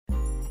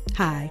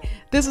Hi,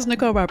 this is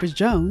Nicole Roberts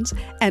Jones,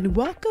 and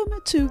welcome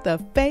to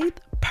the Faith,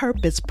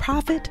 Purpose,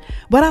 Profit,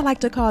 what I like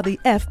to call the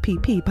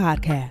FPP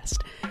podcast.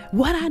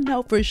 What I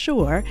know for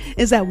sure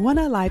is that one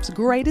of life's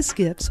greatest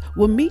gifts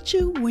will meet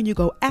you when you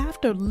go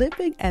after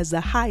living as the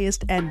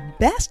highest and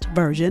best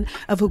version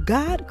of who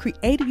God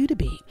created you to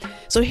be.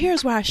 So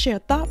here's where I share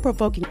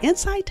thought-provoking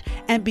insight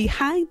and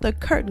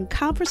behind-the-curtain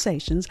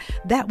conversations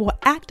that will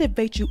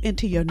activate you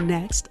into your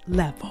next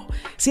level.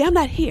 See, I'm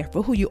not here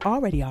for who you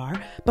already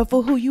are, but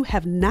for who you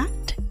have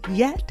not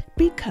yet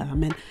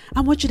become. And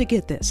I want you to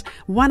get this.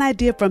 One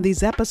idea from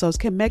these episodes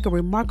can make a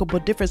remarkable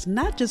difference,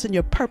 not just in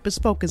your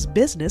purpose-focused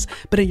business,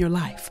 but in your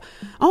life.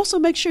 Also,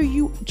 make sure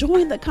you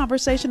join the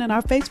conversation in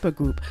our Facebook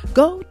group.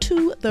 Go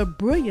to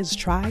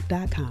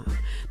thebrilliancetribe.com.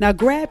 Now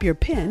grab your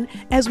pen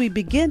as we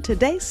begin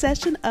today's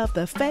session of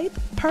the Faith,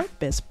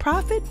 Purpose,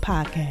 Profit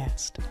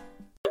podcast.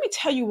 Let me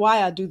tell you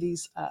why I do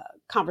these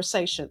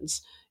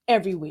conversations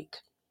every week.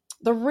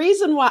 The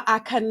reason why I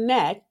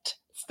connect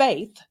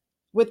faith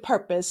with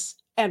purpose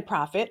and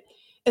profit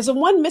is the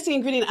one missing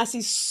ingredient I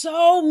see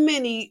so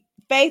many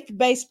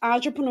faith-based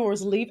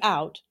entrepreneurs leave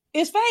out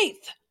is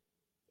faith.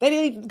 They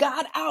leave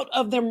God out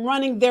of them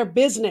running their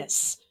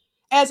business.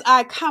 As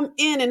I come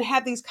in and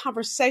have these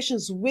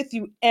conversations with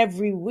you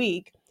every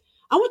week,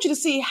 I want you to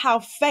see how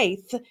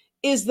faith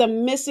is the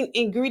missing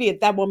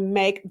ingredient that will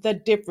make the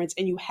difference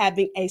in you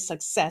having a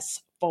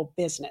successful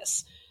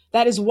business.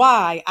 That is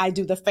why I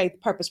do the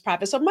Faith, Purpose,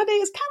 Profit. So Monday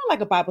is kind of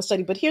like a Bible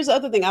study, but here's the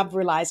other thing I've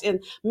realized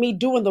in me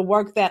doing the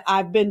work that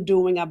I've been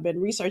doing. I've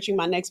been researching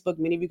my next book.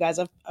 Many of you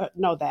guys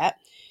know that.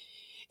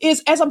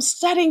 Is as I'm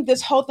studying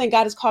this whole thing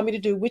God has called me to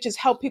do, which is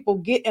help people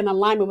get in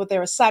alignment with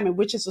their assignment,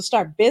 which is to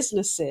start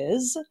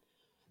businesses.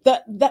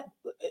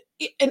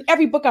 In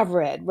every book I've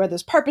read, whether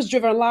it's Purpose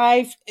Driven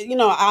Life,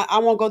 I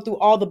won't go through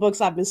all the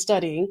books I've been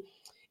studying.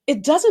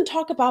 It doesn't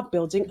talk about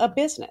building a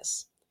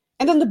business.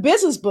 And then the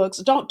business books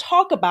don't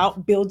talk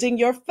about building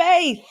your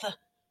faith.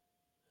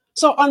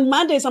 So on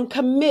Mondays, I'm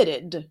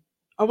committed,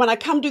 or when I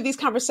come do these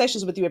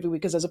conversations with you every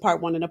week, because there's a part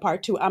one and a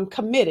part two, I'm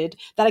committed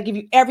that I give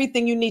you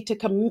everything you need to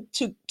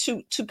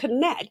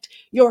connect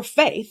your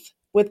faith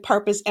with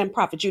purpose and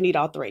profit. You need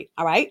all three.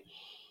 All right.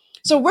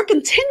 So we're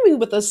continuing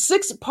with a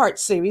 6-part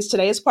series.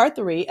 Today is part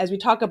 3 as we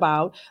talk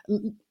about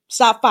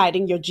stop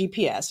fighting your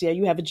GPS. Yeah,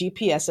 you have a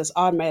GPS that's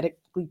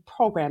automatically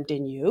programmed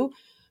in you.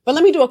 But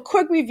let me do a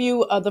quick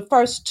review of the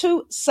first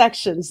 2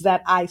 sections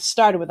that I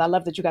started with. I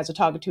love that you guys are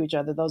talking to each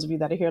other. Those of you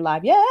that are here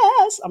live,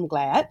 yes, I'm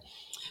glad.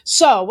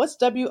 So what's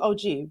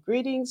WOG?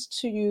 Greetings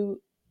to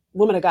you,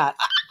 woman of God.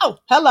 Oh,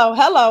 hello.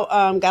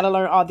 Got to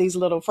learn all these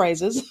little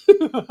phrases.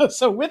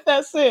 So with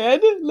that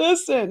said,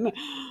 listen.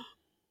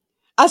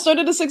 I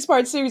started a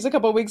 6-part series a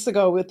couple of weeks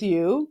ago with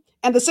you.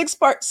 And the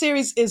 6-part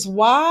series is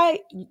why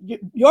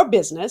your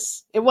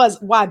business, it was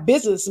why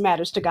business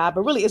matters to God,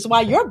 but really it's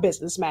why your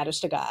business matters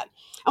to God.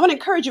 I want to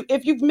encourage you,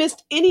 if you've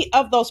missed any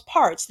of those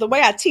parts, the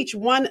way I teach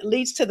one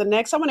leads to the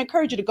next. I want to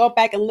encourage you to go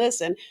back and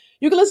listen.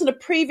 You can listen to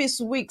previous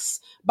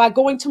weeks by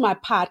going to my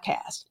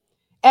podcast.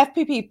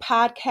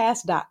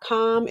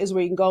 FPPpodcast.com is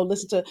where you can go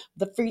listen to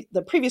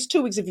the previous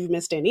 2 weeks if you've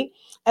missed any,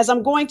 as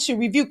I'm going to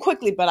review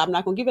quickly, but I'm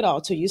not going to give it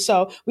all to you.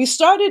 So we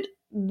started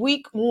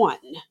week 1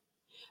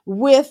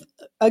 with,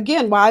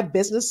 again, why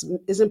business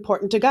is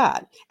important to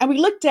God. And we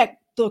looked at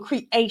the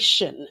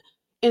creation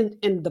in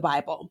the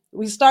Bible.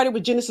 We started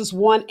with Genesis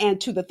 1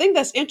 and 2. The thing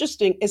that's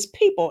interesting is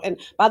people. And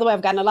by the way,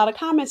 I've gotten a lot of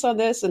comments on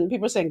this and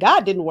people are saying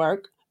God didn't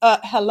work.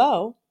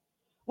 Hello.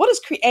 What does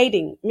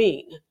creating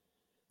mean?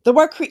 The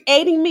word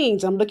creating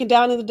means, I'm looking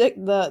down in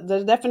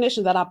the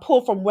definition that I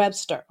pulled from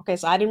Webster. Okay,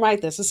 so I didn't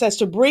write this. It says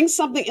to bring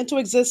something into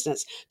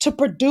existence, to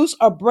produce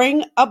or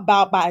bring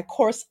about by a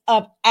course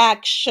of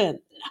action.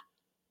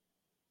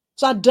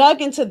 So I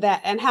dug into that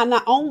and how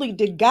not only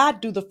did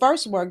God do the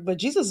first work, but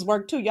Jesus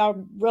worked too.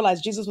 Y'all realize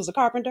Jesus was a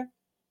carpenter?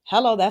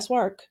 Hello, that's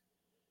work.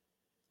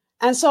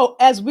 And so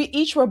as we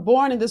each were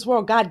born in this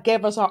world, God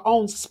gave us our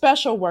own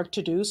special work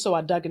to do. So I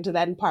dug into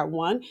that in part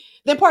 1.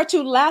 Then part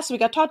 2, last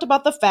week, I talked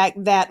about the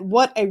fact that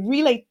what a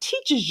relay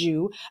teaches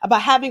you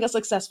about having a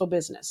successful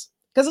business,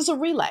 because it's a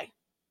relay.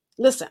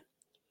 Listen,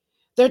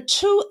 there are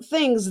 2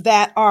 things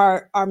that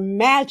are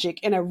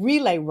magic in a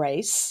relay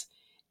race,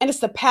 and it's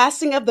the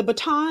passing of the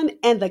baton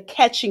and the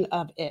catching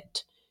of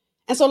it.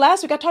 And so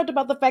last week, I talked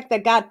about the fact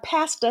that God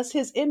passed us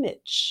his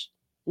image.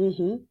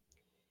 And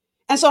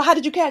so how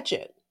did you catch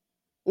it?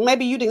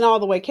 Maybe you didn't all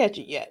the way catch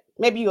it yet.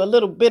 Maybe you're a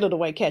little bit of the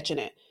way catching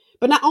it.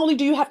 But not only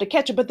do you have to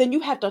catch it, but then you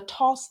have to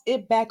toss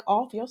it back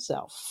off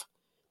yourself.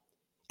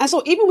 And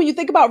so even when you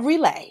think about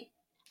relay,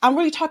 I'm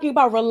really talking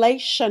about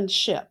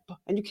relationship.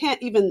 And you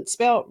can't even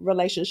spell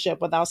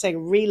relationship without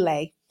saying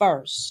relay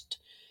first.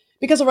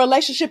 Because a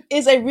relationship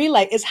is a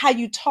relay. It's how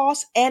you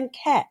toss and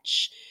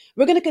catch.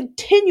 We're going to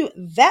continue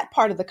that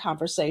part of the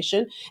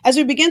conversation as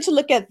we begin to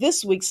look at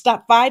this week,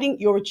 Stop Fighting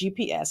Your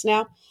GPS.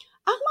 Now,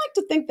 I like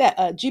to think that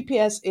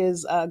GPS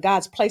is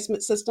God's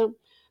placement system.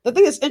 The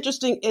thing that's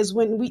interesting is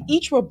when we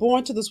each were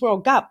born to this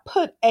world, God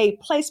put a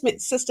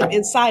placement system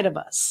inside of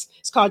us.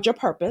 It's called your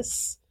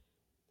purpose.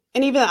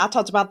 And even I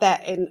talked about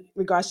that in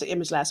regards to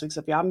image last week.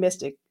 So if y'all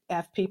missed it,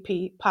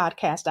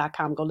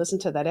 fpppodcast.com, go listen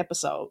to that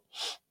episode.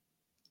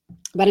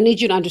 But I need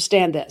you to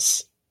understand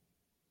this.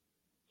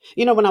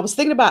 When I was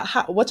thinking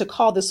about what to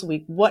call this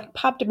week, what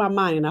popped in my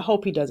mind, and I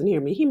hope he doesn't hear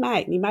me. He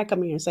might come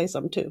in here and say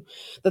something too.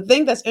 The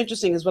thing that's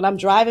interesting is when I'm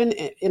driving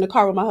in a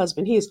car with my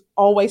husband, he is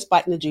always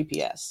fighting the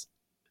GPS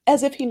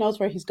as if he knows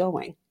where he's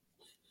going.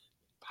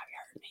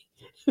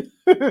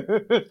 Probably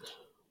heard me.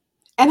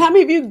 And how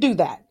many of you do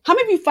that? How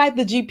many of you fight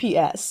the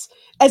GPS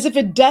as if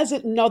it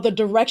doesn't know the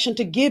direction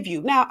to give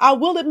you? Now, I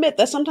will admit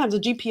that sometimes the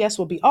GPS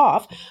will be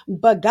off,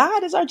 but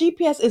God is our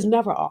GPS is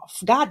never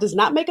off. God does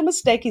not make a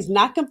mistake. He's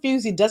not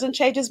confused. He doesn't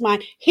change his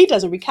mind. He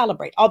doesn't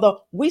recalibrate,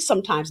 although we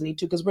sometimes need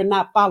to because we're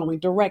not following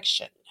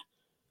direction.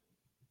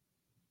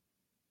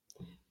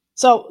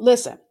 So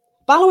listen,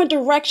 following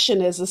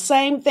direction is the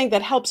same thing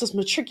that helps us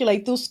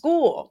matriculate through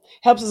school,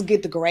 helps us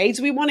get the grades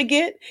we want to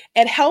get.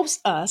 It helps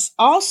us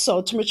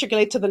also to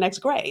matriculate to the next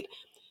grade.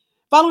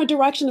 Following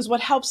direction is what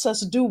helps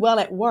us do well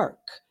at work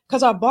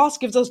because our boss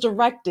gives us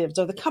directives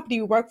or the company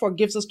we work for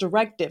gives us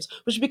directives,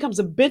 which becomes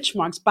a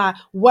benchmarks by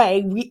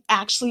way we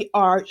actually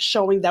are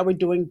showing that we're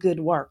doing good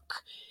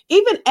work.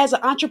 Even as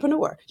an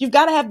entrepreneur, you've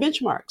got to have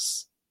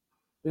benchmarks.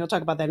 We're going to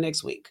talk about that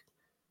next week.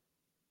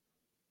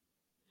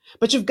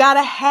 But you've got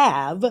to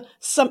have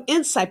some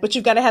insight, but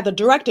you've got to have the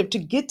directive to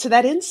get to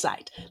that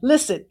insight.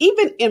 Listen,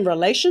 even in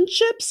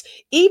relationships,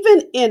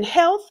 even in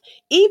health,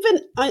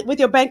 even with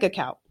your bank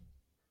account,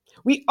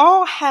 we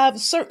all have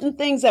certain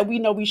things that we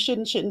know we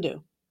shouldn't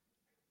do.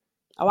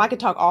 Oh, I could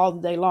talk all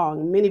day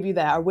long. Many of you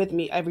that are with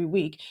me every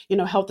week,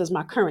 health is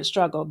my current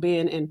struggle,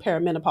 being in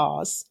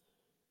perimenopause.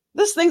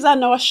 There's things I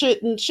know I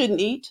shouldn't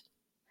eat.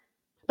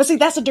 But see,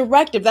 that's a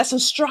directive. That's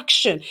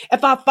instruction.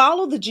 If I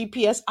follow the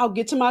GPS, I'll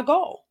get to my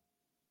goal.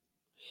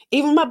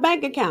 Even my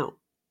bank account.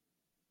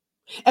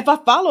 If I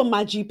follow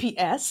my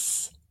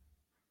GPS,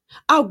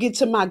 I'll get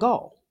to my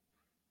goal.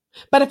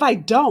 But if I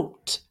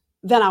don't,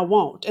 then I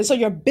won't. And so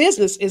your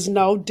business is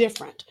no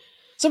different.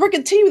 So we're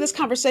continuing this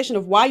conversation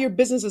of why your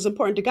business is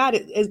important to God.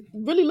 It is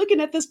really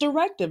looking at this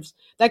directives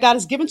that God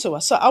has given to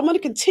us. So I want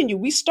to continue.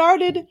 We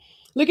started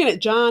looking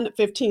at John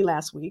 15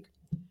 last week.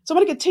 So I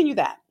want to continue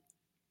that.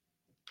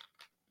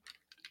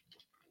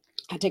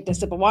 I take that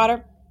sip of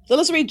water. So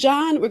let's read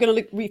John. We're going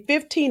to read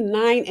 15,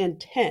 9, and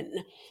 10.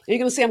 And you're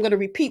going to see I'm going to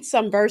repeat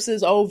some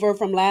verses over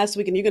from last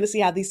week, and you're going to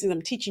see how these things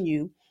I'm teaching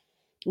you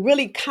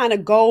really kind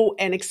of go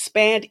and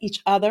expand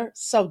each other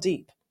so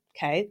deep.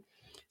 Okay.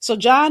 So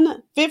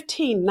John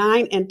 15,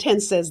 9, and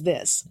 10 says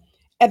this.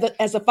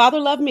 As the Father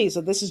loved me, so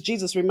this is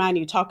Jesus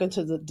reminding you, talking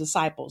to the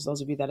disciples,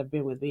 those of you that have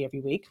been with me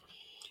every week.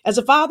 As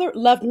the Father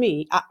loved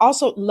me, I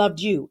also loved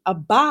you.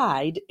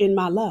 Abide in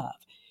my love.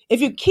 If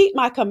you keep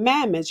my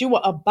commandments, you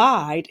will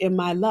abide in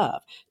my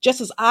love,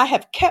 just as I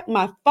have kept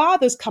my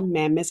Father's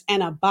commandments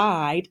and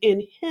abide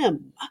in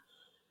him.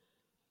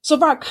 So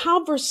for our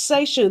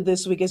conversation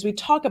this week, as we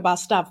talk about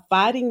stop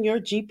fighting your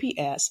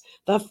GPS,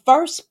 the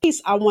first piece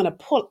I want to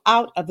pull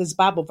out of this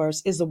Bible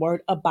verse is the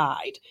word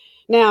abide.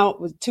 Now,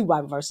 with two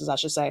Bible verses, I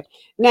should say.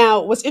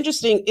 Now, what's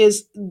interesting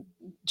is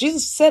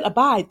Jesus said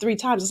abide 3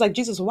 times. It's like,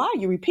 Jesus, why are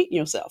you repeating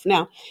yourself?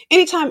 Now,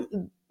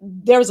 anytime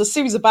there is a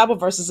series of Bible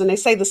verses and they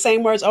say the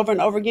same words over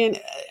and over again,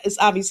 it's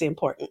obviously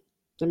important.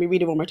 Let me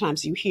read it one more time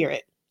so you hear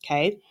it.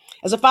 Okay.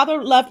 As the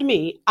Father loved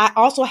me, I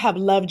also have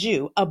loved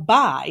you.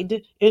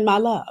 Abide in my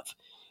love.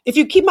 If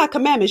you keep my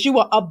commandments, you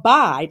will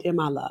abide in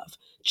my love,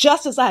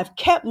 just as I have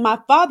kept my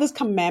Father's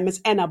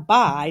commandments and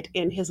abide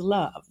in his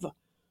love.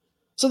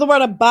 So the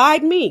word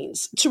abide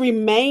means to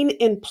remain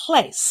in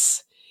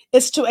place.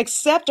 It's to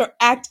accept or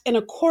act in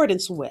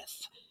accordance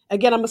with.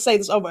 Again, I'm going to say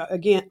this over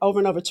and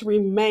over, to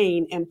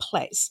remain in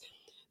place.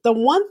 The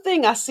one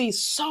thing I see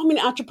so many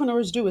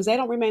entrepreneurs do is they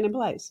don't remain in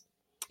place.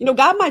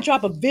 God might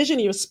drop a vision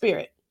in your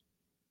spirit.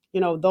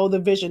 Though the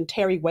vision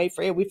tarry, wait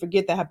for it. We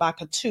forget that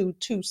Habakkuk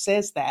 2:2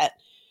 says that.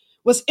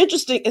 What's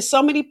interesting is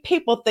so many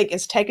people think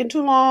it's taking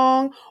too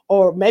long,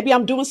 or maybe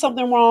I'm doing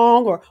something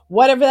wrong, or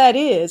whatever that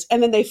is.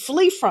 And then they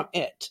flee from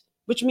it,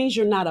 which means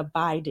you're not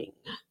abiding.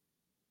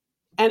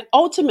 And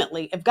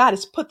ultimately, if God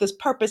has put this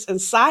purpose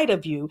inside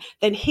of you,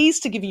 then he's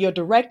to give you your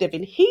directive,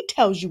 and he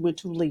tells you when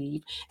to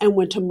leave and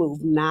when to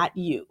move, not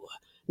you,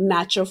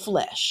 not your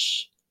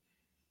flesh.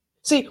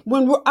 See,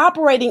 when we're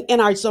operating in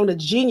our zone of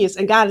genius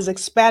and God is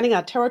expanding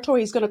our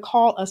territory, he's going to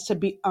call us to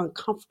be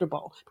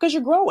uncomfortable because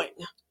you're growing.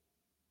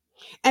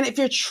 And if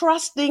you're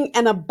trusting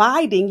and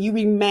abiding, you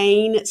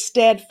remain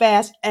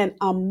steadfast and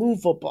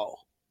unmovable.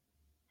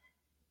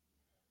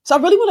 So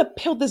I really want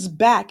to peel this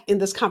back in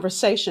this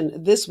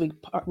conversation this week.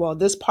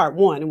 This part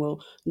 1, and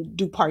we'll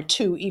do part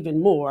 2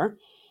 even more.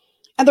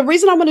 And the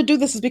reason I'm going to do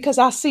this is because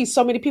I see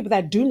so many people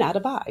that do not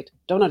abide,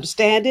 don't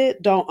understand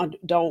it,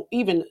 don't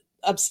even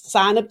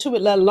sign up to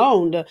it, let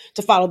alone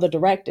to follow the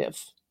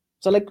directive.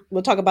 So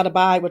we'll talk about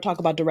abide. We'll talk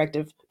about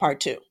directive part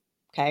 2.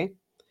 Okay.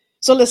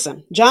 So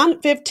listen, John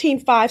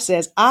 15:5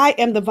 says, I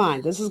am the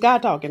vine. This is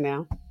God talking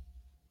now,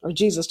 or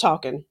Jesus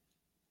talking,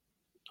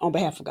 on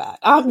behalf of God.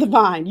 I'm the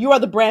vine, you are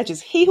the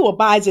branches. He who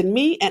abides in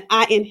me and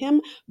I in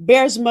him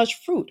bears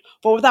much fruit.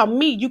 For without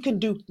me, you can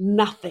do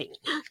nothing.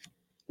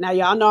 Now,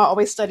 y'all know I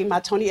always study my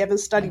Tony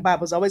Evans study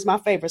Bible. Is always my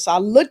favorite. So I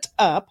looked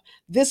up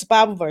this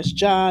Bible verse,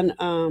 John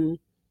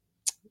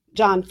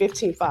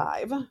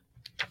 15:5.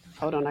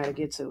 Hold on, I gotta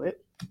get to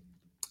it.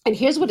 And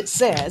here's what it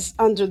says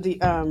under the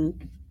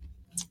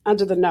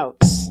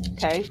notes.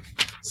 Okay,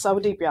 so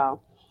deep,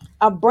 y'all.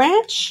 A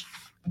branch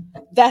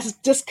that's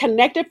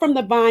disconnected from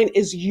the vine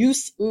is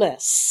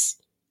useless.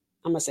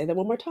 I'm gonna say that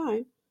one more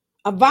time.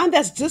 A vine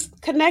that's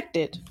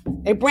disconnected,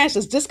 a branch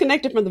that's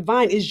disconnected from the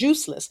vine is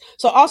useless.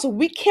 So also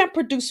we can't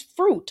produce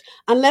fruit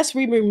unless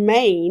we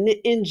remain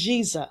in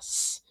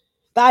Jesus.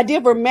 The idea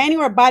of remaining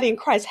or abiding in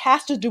Christ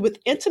has to do with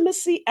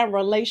intimacy and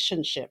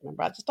relationship.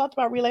 Remember, I just talked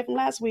about relay from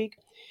last week.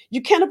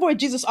 You can't avoid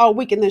Jesus all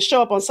week and then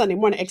show up on Sunday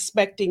morning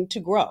expecting to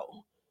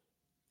grow.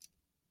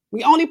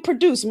 We only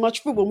produce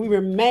much fruit when we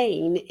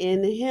remain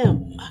in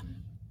him.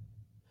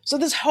 So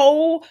this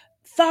whole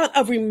thought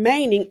of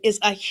remaining is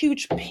a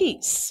huge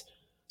piece.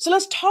 So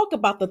let's talk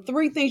about the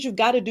three things you've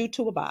got to do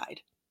to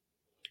abide.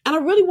 And I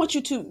really want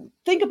you to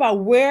think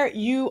about where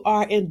you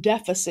are in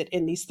deficit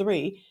in these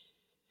three,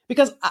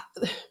 because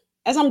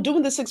as I'm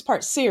doing the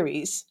 6-part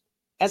series,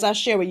 as I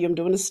share with you, I'm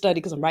doing a study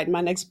because I'm writing my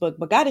next book,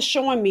 but God is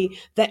showing me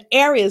the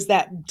areas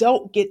that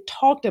don't get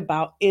talked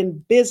about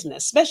in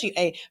business, especially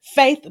a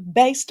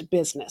faith-based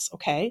business,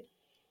 okay?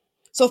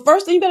 So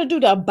first thing you got to do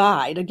to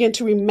abide, again,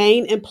 to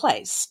remain in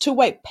place, to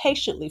wait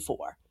patiently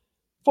for.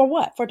 For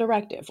what? For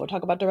directive. We'll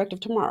talk about directive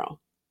tomorrow.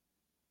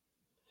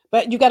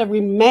 But you got to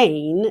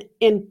remain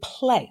in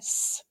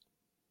place.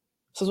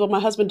 This is what my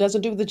husband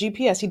doesn't do with the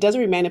GPS. He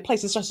doesn't remain in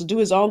place. He starts to do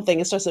his own thing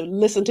and starts to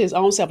listen to his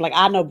own self. Like,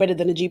 I know better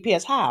than the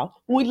GPS. How?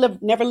 When we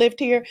never lived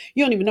here,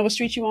 you don't even know what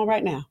street you're on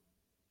right now.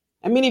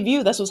 And many of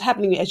you, that's what's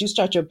happening as you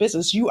start your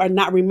business. You are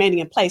not remaining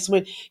in place.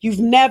 When you've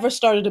never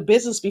started a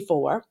business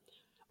before,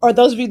 or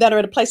those of you that are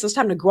at a place it's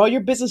time to grow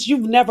your business,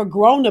 you've never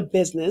grown a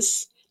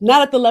business,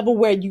 not at the level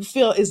where you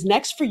feel is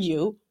next for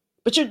you,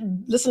 but you're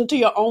listening to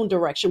your own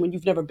direction when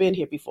you've never been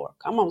here before.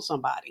 Come on,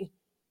 somebody.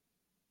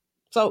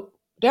 So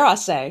dare I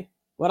say,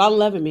 without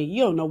loving me,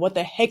 you don't know what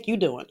the heck you're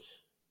doing.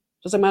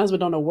 Just like my husband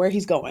don't know where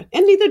he's going.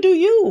 And neither do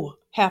you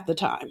half the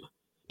time.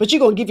 But you're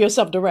going to give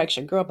yourself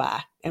direction. Girl,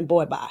 bye. And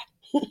boy, bye.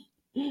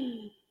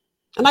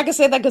 And I can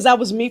say that because that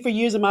was me for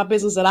years in my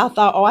business, that I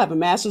thought, oh, I have a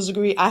master's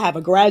degree. I have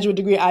a graduate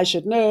degree. I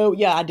should know.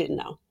 Yeah, I didn't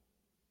know.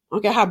 I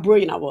don't care how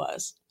brilliant I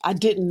was. I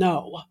didn't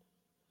know.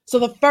 So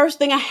the first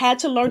thing I had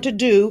to learn to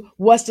do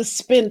was to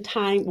spend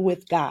time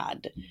with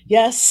God.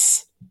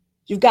 Yes,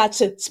 you've got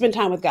to spend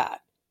time with God.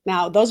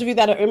 Now, those of you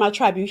that are in my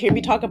tribe, you hear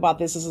me talk about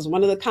this. This is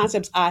one of the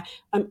concepts I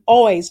am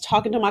always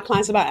talking to my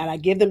clients about, and I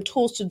give them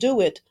tools to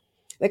do it.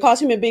 They call us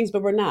human beings,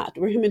 but we're not.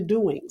 We're human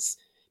doings.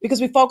 Because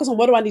we focus on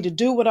what do I need to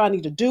do, what do I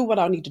need to do, what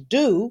do I need to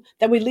do,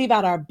 then we leave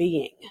out our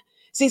being.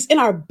 See, it's in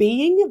our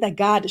being that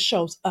God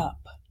shows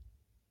up.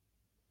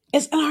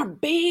 It's in our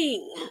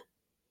being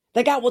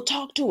that God will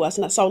talk to us.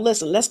 And so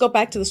listen, let's go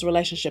back to this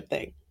relationship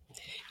thing.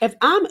 If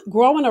I'm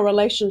growing a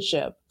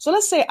relationship, so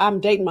let's say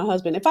I'm dating my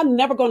husband. If I'm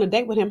never going to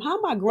date with him, how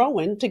am I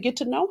growing to get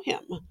to know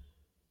him?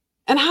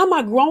 And how am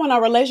I growing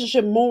our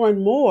relationship more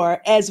and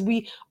more as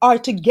we are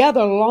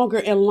together longer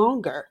and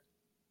longer?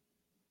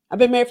 I've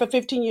been married for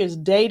 15 years.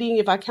 Dating,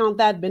 if I count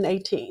that, been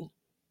 18.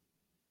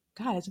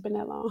 God, has it been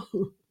that long?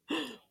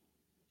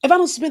 If I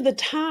don't spend the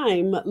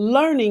time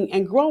learning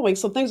and growing,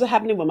 so things are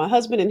happening with my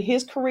husband and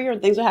his career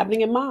and things are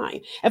happening in mine.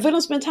 If we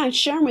don't spend time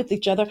sharing with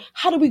each other,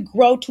 how do we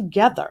grow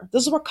together?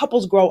 This is where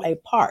couples grow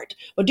apart.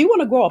 But do you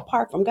want to grow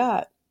apart from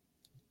God?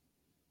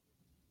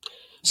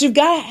 So you've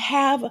got to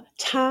have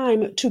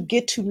time to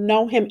get to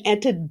know him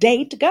and to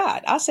date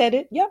God. I said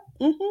it. Yep.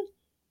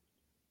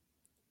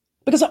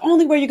 Because the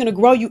only way you're going to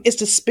grow you is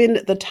to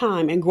spend the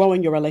time and grow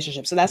in your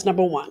relationship. So that's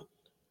number one.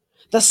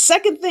 The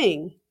second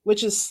thing,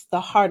 which is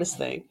the hardest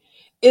thing,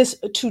 is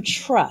to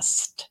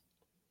trust.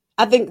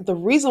 I think the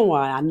reason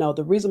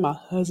my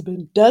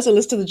husband doesn't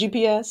listen to the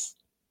GPS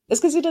is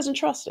because he doesn't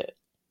trust it.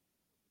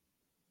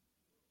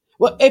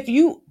 Well, if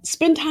you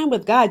spend time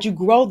with God, you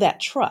grow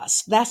that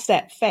trust. That's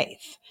that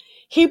faith.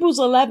 Hebrews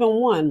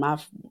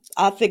 11:1,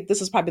 I think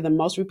this is probably the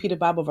most repeated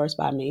Bible verse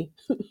by me,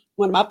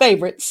 one of my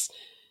favorites.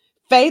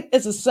 Faith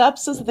is the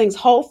substance of things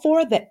hoped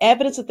for, the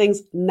evidence of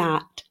things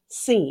not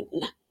seen.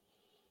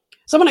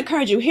 So I'm going to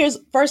encourage you. Here's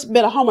first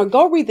bit of homework.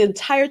 Go read the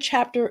entire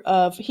chapter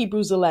of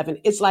Hebrews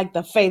 11. It's like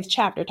the faith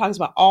chapter. It talks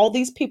about all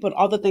these people and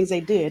all the things they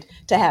did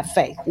to have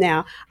faith.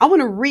 Now, I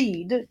want to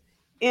read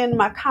in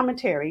my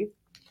commentary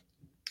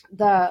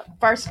the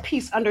first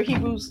piece under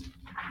Hebrews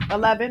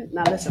 11.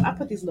 Now, listen, I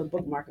put these little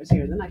bookmarkers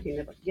here, and then I can't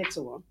never get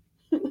to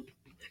them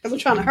because I'm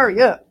trying to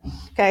hurry up.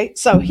 Okay,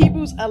 so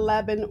Hebrews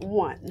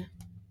 11:1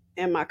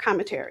 in my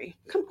commentary.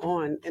 Come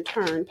on and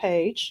turn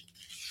page.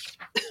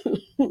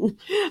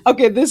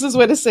 Okay, this is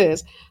what it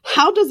says.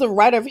 How does the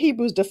writer of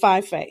Hebrews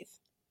define faith?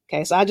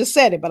 Okay, so I just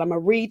said it, but I'm going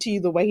to read to you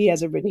the way he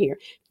has it written here.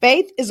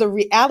 Faith is a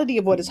reality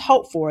of what is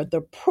hoped for,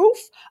 the proof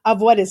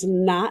of what is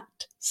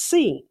not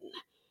seen.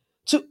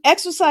 To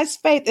exercise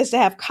faith is to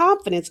have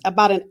confidence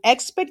about an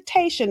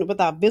expectation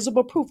without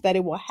visible proof that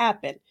it will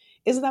happen.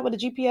 Isn't that what a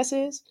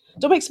GPS is?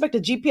 Don't we expect a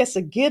GPS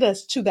to get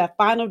us to that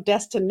final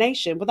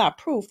destination without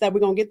proof that we're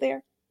going to get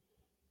there?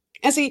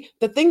 And see,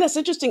 the thing that's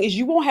interesting is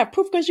you won't have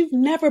proof because you've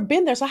never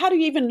been there. So how do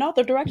you even know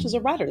the directions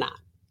are right or not?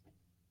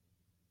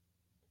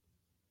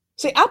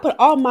 See, I put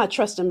all my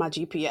trust in my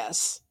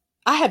GPS.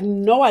 I have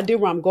no idea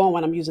where I'm going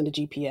when I'm using the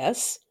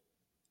GPS.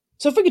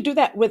 So if we could do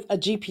that with a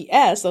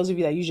GPS, those of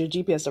you that use your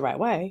GPS the right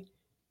way,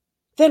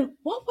 then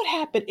what would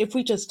happen if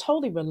we just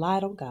totally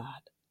relied on God?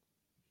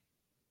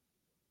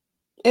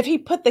 If he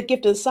put the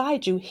gift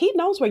inside you, he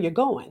knows where you're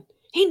going.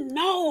 He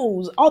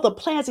knows all the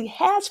plans he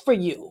has for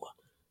you,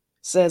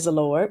 says the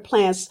Lord,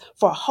 plans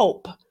for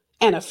hope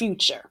and a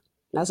future.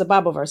 That's a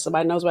Bible verse.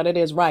 Somebody knows what it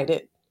is, write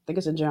it. I think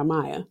it's in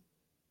Jeremiah.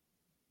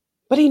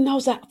 But he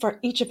knows that for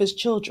each of his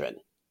children.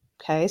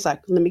 Okay, so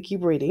let me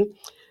keep reading.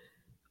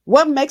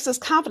 What makes this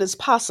confidence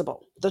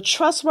possible? The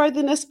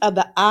trustworthiness of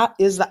the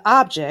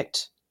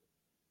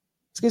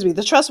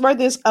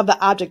trustworthiness of the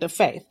object of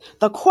faith.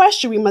 The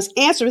question we must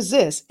answer is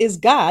this: is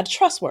God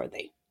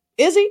trustworthy?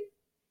 Is he?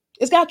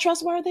 Is God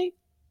trustworthy?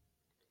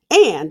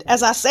 And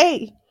as I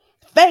say,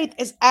 faith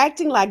is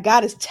acting like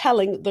God is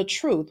telling the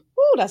truth.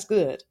 Ooh, that's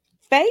good.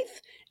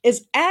 Faith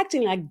is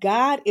acting like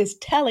God is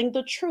telling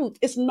the truth.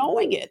 It's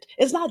knowing it.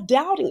 It's not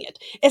doubting it.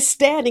 It's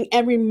standing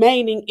and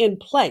remaining in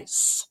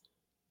place.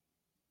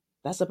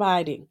 That's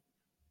abiding.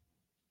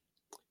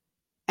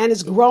 And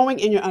it's growing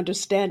in your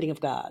understanding of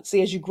God.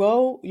 See, as you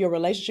grow your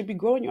relationship, you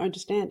grow in your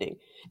understanding.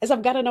 As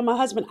I've got to know my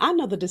husband, I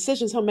know the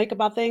decisions he'll make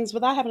about things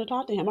without having to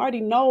talk to him. I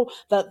already know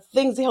the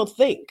things he'll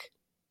think.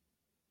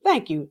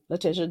 Thank you,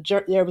 Letitia.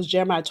 There was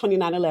Jeremiah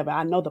 29:11.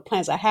 I know the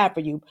plans I have for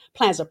you,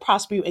 plans to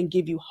prosper you and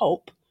give you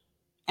hope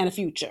and a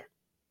future.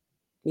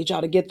 Need y'all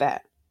to get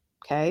that,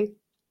 okay?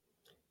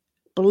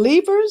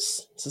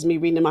 Believers, this is me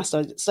reading in my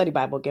study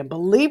Bible again.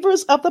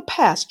 Believers of the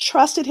past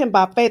trusted him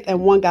by faith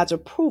and won God's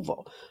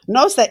approval.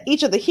 Notice that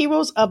each of the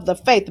heroes of the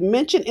faith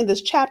mentioned in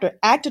this chapter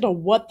acted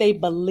on what they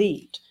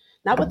believed,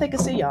 not what they could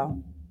see,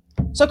 y'all.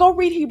 So go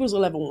read Hebrews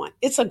 11:1.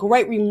 It's a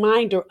great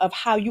reminder of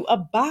how you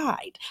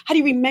abide. How do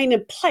you remain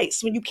in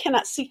place when you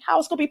cannot see how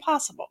it's going to be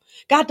possible?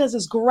 God does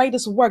his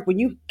greatest work when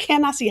you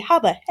cannot see how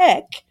the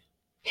heck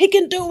he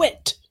can do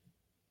it.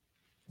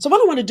 So what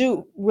I want to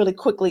do really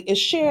quickly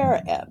is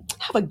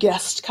have a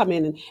guest come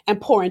in and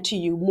pour into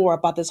you more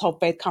about this whole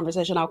faith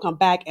conversation. I'll come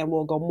back and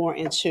we'll go more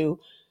into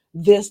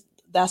this.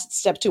 That's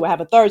step 2. I have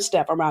a third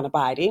step around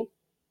abiding.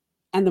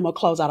 And then we'll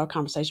close out our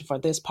conversation for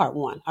this part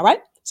 1. All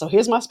right? So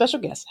here's my special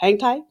guest. Hang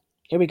tight.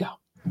 Here we go.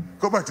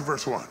 Go back to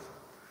verse 1.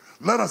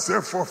 Let us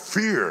therefore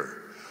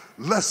fear,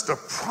 lest the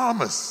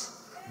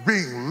promise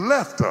being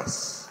left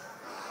us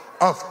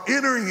of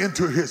entering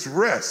into his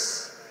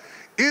rest,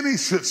 any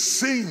should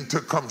seem to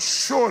come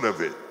short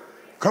of it.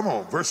 Come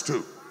on, verse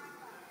 2.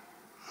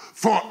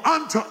 For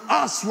unto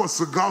us was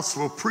the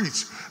gospel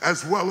preached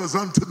as well as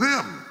unto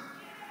them.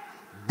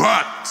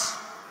 But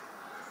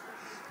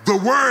the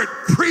word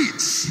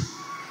preached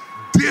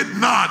did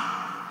not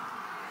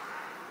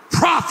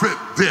profit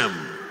them,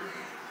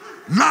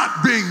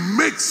 not being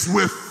mixed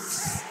with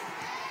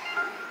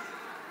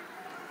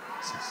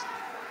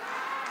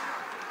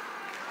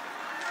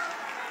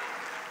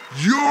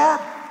your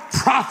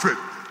profit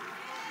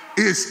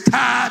is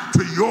tied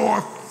to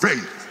your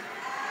faith.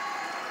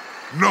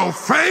 No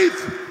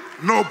faith,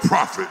 no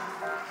profit.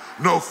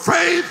 No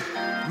faith,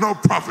 no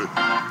profit.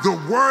 The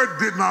word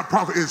did not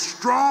profit. As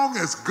strong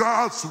as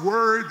God's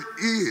word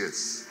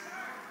is,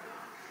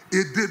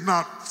 it did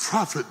not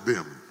profit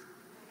them,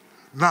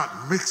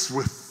 not mixed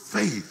with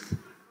faith.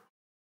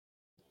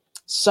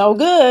 So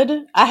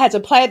good. I had to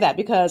play that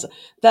because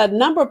the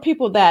number of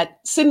people that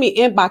send me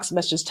inbox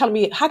messages telling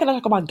me, how can I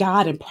talk about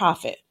God and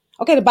profit?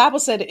 Okay, the Bible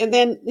said it. And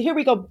then here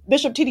we go,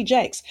 Bishop T.D.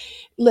 Jakes.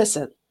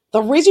 Listen,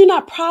 the reason you're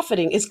not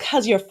profiting is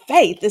because your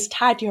faith is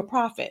tied to your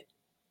profit.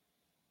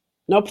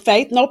 No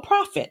faith, no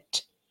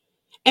profit.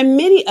 And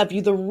many of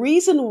you, the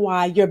reason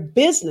why your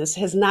business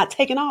has not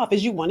taken off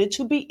is you want it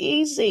to be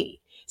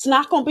easy. It's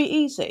not going to be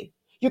easy.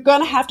 You're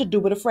going to have to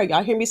do it afraid.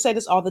 Y'all hear me say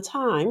this all the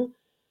time.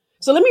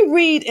 So let me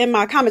read in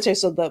my commentary.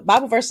 So the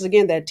Bible verses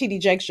again that T.D.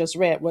 Jakes just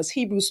read was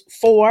Hebrews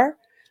 4,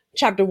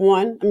 chapter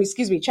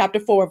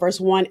 4, verse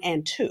 1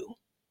 and 2.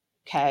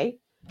 Okay.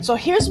 So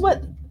here's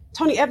what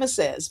Tony Evans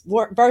says,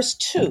 verse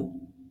 2.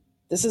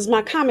 This is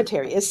my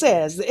commentary. It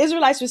says the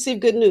Israelites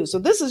received good news. So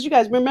this is, you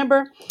guys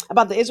remember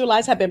about the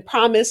Israelites have been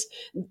promised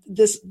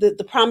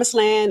the promised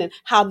land and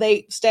how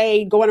they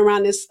stayed going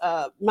around this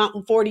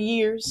mountain 40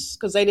 years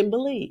because they didn't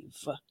believe.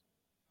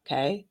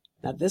 Okay.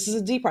 Now this is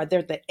a deep part. They're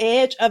at the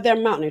edge of their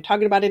mountain. They're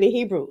talking about it in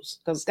Hebrews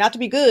because it's got to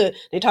be good.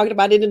 They're talking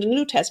about it in the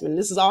New Testament.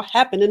 This has all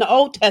happened in the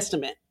Old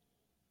Testament.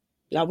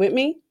 Y'all with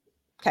me?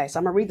 Okay. So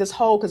I'm going to read this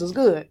whole because it's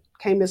good.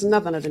 Can't miss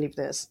nothing underneath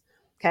this.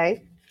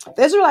 Okay.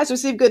 The Israelites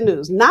received good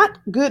news, not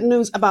good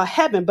news about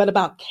heaven, but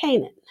about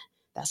Canaan.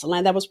 That's the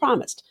land that was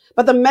promised.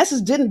 But the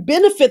message didn't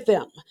benefit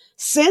them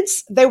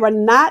since they were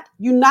not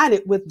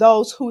united with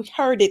those who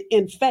heard it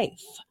in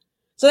faith.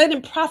 So they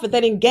didn't profit,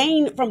 they didn't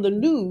gain from the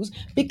news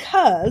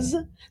because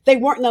they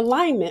weren't in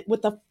alignment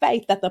with the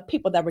faith that the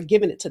people that were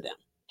giving it to them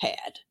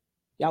had.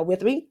 Y'all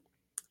with me?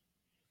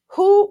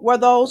 Who were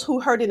those who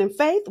heard it in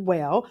faith?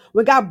 Well,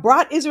 when God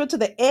brought Israel to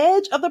the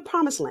edge of the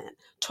promised land,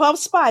 12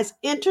 spies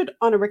entered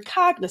on a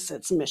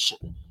reconnaissance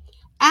mission.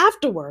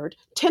 Afterward,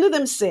 10 of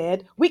them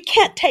said, "We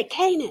can't take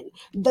Canaan.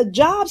 The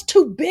job's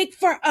too big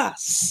for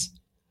us."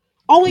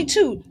 Only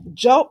two,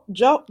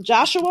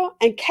 Joshua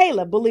and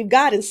Caleb, believed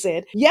God and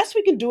said, "Yes,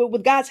 we can do it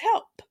with God's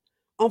help."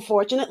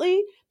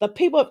 Unfortunately, the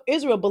people of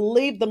Israel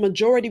believed the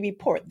majority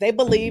report. They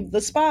believed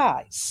the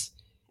spies.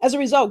 As a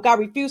result, God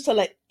refused to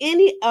let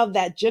any of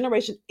that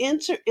generation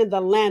enter in the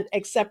land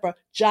except for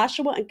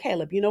Joshua and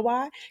Caleb. You know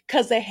why?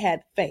 Because they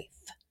had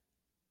faith.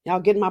 Y'all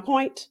getting my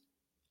point?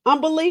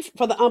 Unbelief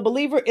for the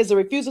unbeliever is a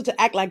refusal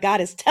to act like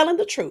God is telling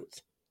the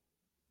truth.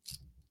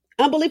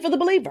 Unbelief for the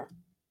believer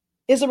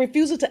is a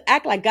refusal to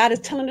act like God is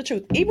telling the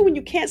truth, even when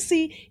you can't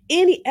see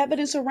any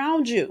evidence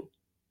around you.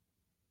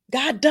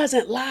 God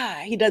doesn't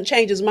lie. He doesn't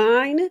change his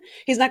mind.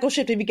 He's not going to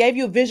shift. If he gave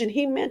you a vision,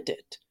 he meant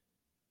it.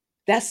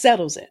 That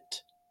settles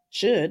it.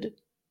 Should.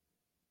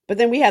 But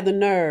then we have the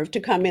nerve to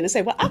come in and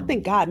say, well, I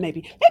think God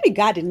maybe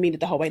God didn't mean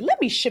it the whole way.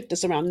 Let me shift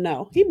this around.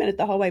 No, he meant it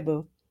the whole way,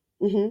 boo.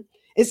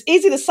 It's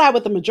easy to side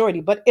with the majority,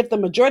 but if the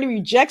majority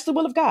rejects the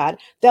will of God,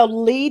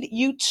 they'll lead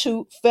you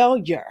to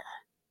failure.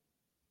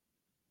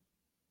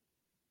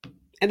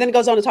 And then it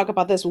goes on to talk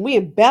about this. When we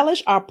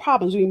embellish our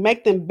problems, we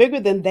make them bigger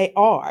than they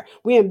are.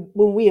 When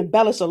we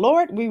embellish the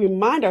Lord, we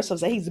remind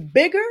ourselves that he's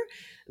bigger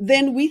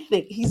than we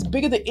think. He's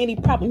bigger than any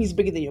problem. He's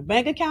bigger than your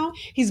bank account.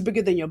 He's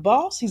bigger than your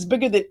boss. He's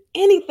bigger than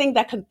anything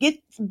that could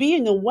be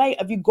in the way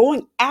of you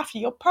going after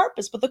your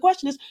purpose. But the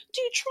question is,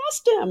 do you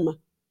trust him?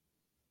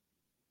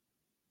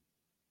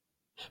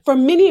 For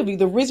many of you,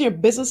 the reason your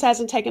business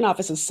hasn't taken off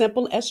is as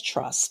simple as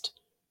trust.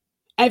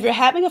 And if you're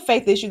having a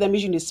faith issue, that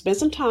means you need to spend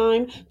some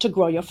time to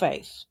grow your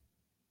faith.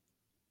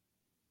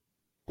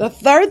 The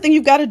third thing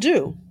you've got to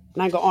do,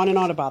 and I go on and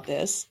on about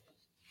this,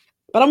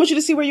 but I want you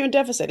to see where you're in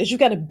deficit, is you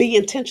got to be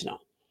intentional.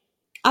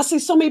 I see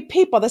so many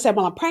people that say,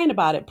 well, I'm praying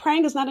about it.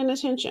 Praying is not an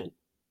intention.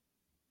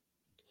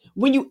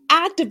 When you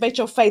activate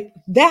your faith,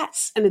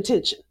 that's an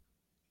intention.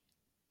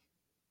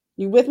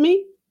 You with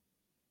me?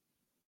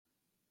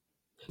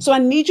 So I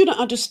need you to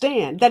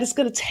understand that it's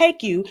going to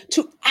take you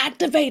to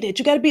activate it.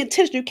 You got to be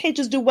intentional. You can't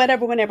just do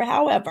whatever, whenever,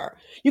 however.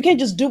 You can't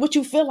just do what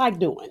you feel like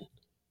doing.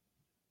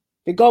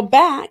 We go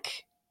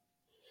back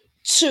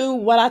to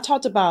what I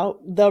talked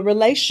about,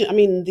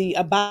 the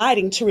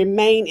abiding to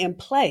remain in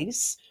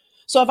place.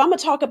 So if I'm going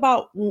to talk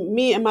about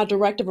me and my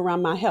directive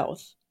around my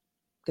health,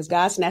 because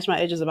God snatched my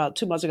edges about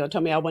 2 months ago,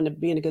 told me I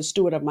wasn't being a good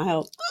steward of my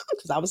health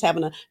because I was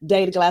having a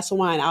daily glass of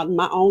wine out in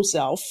my own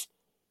self.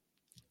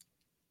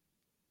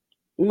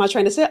 My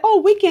trainer said,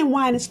 "Oh, weekend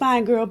wine is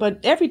fine, girl, but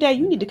every day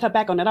you need to cut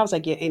back on that." I was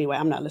like, yeah, anyway,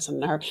 I'm not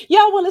listening to her. Yeah,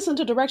 I want to listen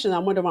to direction. I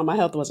wonder why my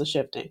health wasn't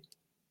shifting.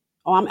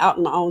 Oh, I'm out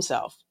in my own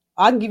self.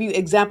 I can give you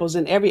examples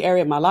in every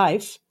area of my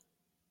life.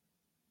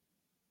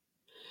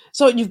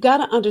 So you've got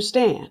to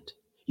understand.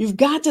 You've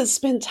got to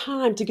spend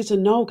time to get to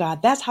know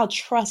God. That's how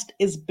trust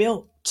is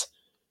built.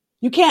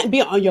 You can't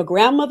be on your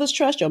grandmother's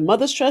trust, your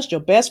mother's trust, your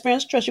best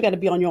friend's trust. You got to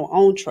be on your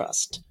own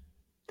trust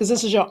because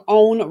this is your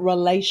own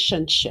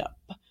relationship.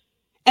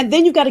 And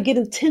then you got to get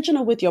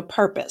intentional with your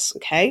purpose.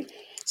 Okay.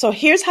 So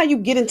here's how you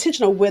get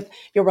intentional with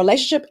your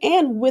relationship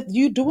and with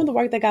you doing the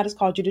work that God has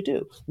called you to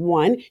do.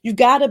 One, you've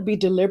got to be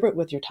deliberate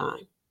with your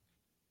time.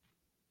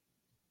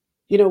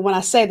 You know, when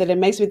I say that, it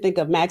makes me think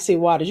of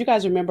Maxine Waters. You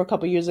guys remember a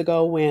couple of years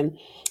ago when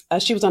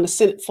she was on the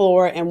Senate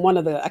floor and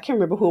I can't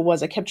remember who it was,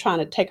 that kept trying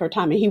to take her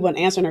time and he wasn't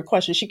answering her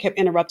question. She kept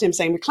interrupting him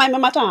saying,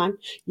 "Reclaiming my time.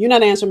 You're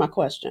not answering my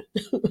question."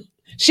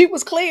 She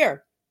was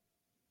clear.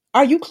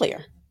 Are you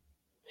clear?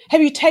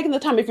 Have you taken the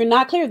time? If you're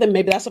not clear, then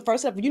maybe that's the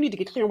first step. You need to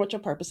get clear on what your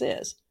purpose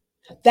is.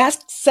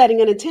 That's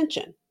setting an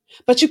intention.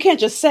 But you can't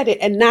just set it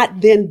and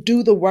not then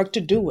do the work to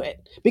do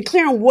it. Be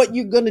clear on what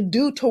you're going to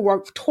do to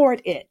work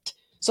toward it.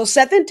 So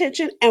set the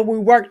intention and we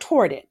work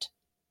toward it.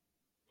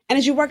 And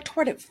as you work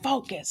toward it,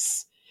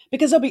 focus.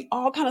 Because there'll be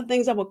all kinds of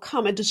things that will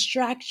come and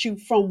distract you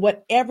from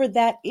whatever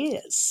that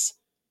is.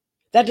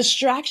 That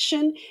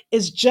distraction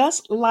is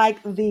just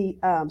like the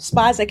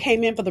spies that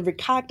came in for the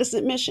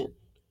reconnaissance mission.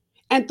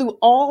 And through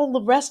all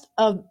the rest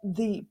of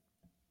the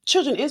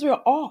children of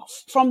Israel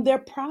off from their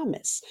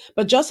promise.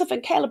 But Joseph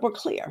and Caleb were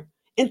clear.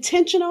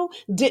 Intentional,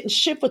 didn't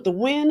shift with the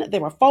wind. They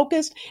were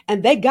focused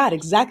and they got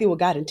exactly what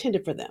God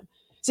intended for them.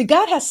 See,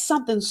 God has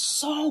something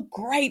so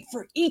great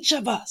for each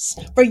of us,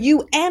 for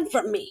you and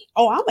for me.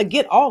 Oh, I'm going to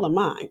get all of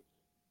mine.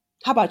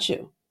 How about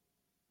you?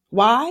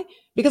 Why?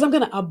 Because I'm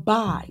going to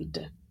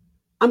abide.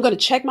 I'm going to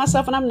check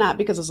myself and I'm not,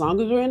 because as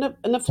long as we're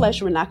in the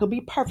flesh, we're not going to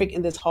be perfect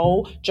in this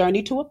whole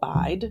journey to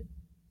abide.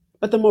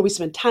 But the more we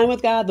spend time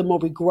with God, the more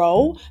we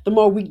grow, the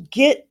more we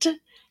get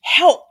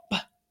help.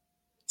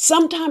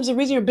 Sometimes the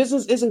reason your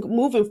business isn't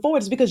moving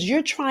forward is because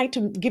you're trying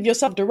to give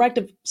yourself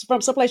directive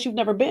from someplace you've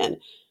never been.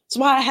 That's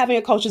why having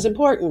a coach is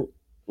important.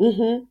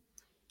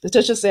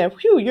 Letitia said,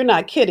 "Phew, you're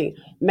not kidding.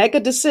 Make a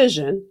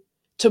decision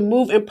to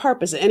move in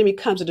purpose, the enemy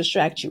comes to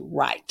distract you.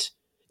 Right.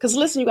 Because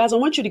listen, you guys, I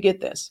want you to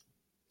get this.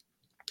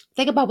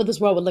 Think about what this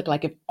world would look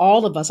like if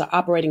all of us are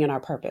operating in our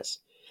purpose.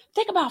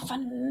 Think about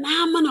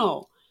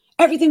phenomenal.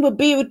 Everything would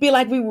be, it would be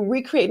like we were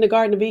recreating the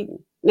Garden of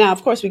Eden. Now,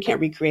 of course, we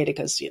can't recreate it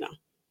because,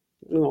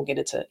 we won't get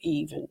into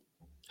Eve and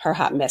her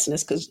hot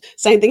messiness, because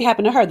same thing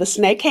happened to her. The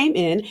snake came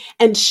in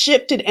and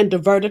shifted and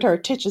diverted her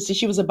attention. See,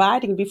 she was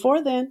abiding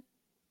before then.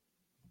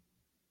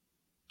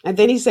 And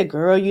then he said,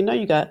 girl,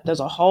 there's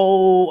a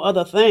whole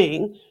other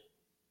thing.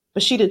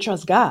 But she didn't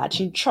trust God.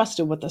 She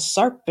trusted what the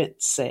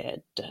serpent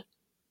said.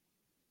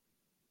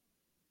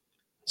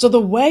 So the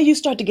way you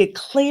start to get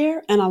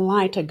clear and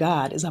aligned to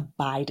God is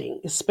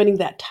abiding, is spending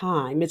that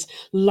time. It's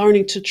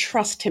learning to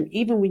trust him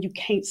even when you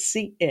can't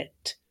see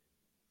it,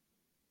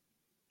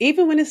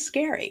 even when it's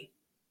scary.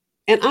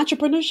 And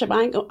entrepreneurship,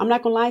 I'm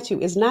not going to lie to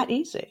you, is not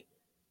easy.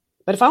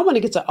 But if I want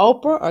to get to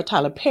Oprah or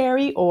Tyler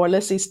Perry or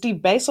let's see, Steve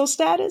Bezos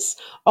status,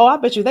 oh, I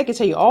bet you they could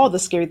tell you all the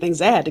scary things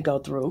they had to go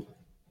through.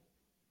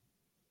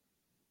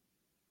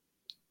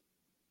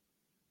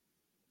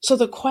 So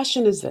the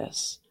question is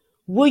this: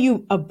 will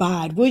you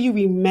abide? Will you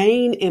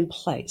remain in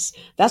place?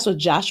 That's what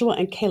Joshua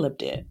and Caleb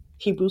did.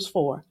 Hebrews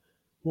 4,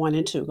 1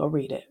 and 2. Go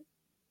read it.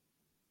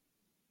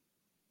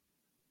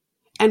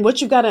 And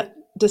what you got to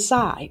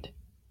decide,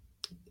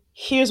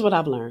 here's what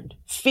I've learned.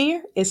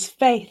 Fear is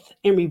faith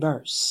in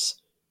reverse.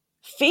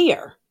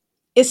 Fear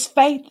is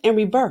faith in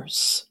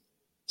reverse.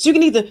 So you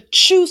can either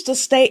choose to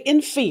stay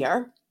in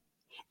fear,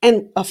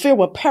 and a fear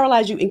will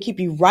paralyze you and keep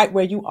you right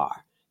where you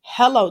are.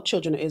 Hello,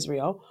 children of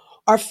Israel.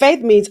 Our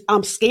faith means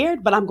I'm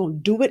scared, but I'm going to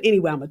do it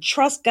anyway. I'm going to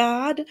trust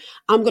God.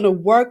 I'm going to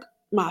work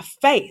my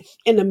faith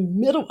in the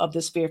middle of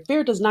this fear.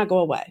 Fear does not go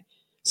away.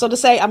 So to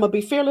say I'm going to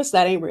be fearless,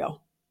 that ain't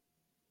real.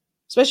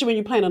 Especially when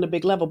you're playing on a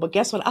big level. But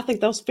guess what? I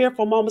think those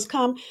fearful moments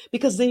come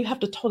because then you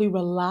have to totally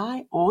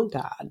rely on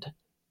God.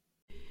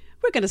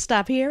 We're going to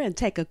stop here and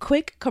take a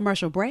quick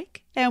commercial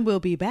break, and we'll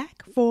be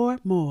back for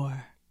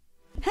more.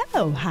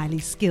 Hello, highly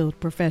skilled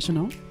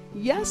professional.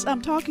 Yes,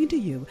 I'm talking to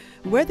you.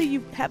 Whether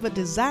you have a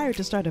desire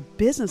to start a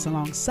business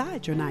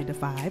alongside your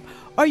 9-to-5,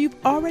 or you've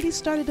already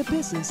started a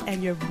business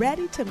and you're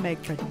ready to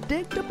make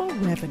predictable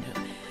revenue.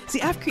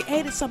 See, I've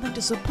created something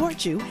to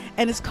support you,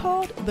 and it's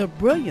called the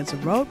Brilliance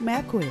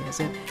Roadmap Quiz.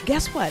 And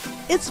guess what?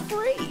 It's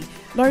free.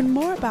 Learn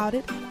more about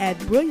it at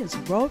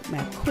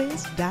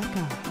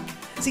brillianceroadmapquiz.com.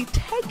 See,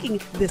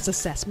 taking this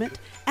assessment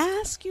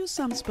asks you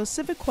some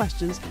specific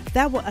questions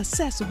that will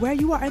assess where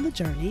you are in the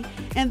journey,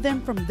 and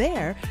then from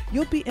there,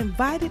 you'll be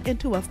invited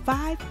into a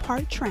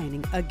 5-part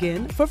training,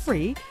 again for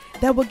free,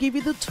 that will give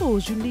you the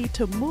tools you need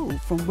to move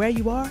from where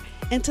you are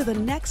into the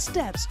next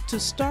steps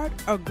to start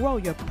or grow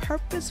your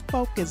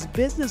purpose-focused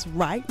business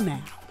right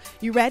now.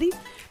 You ready?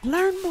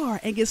 Learn more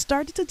and get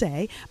started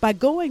today by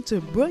going to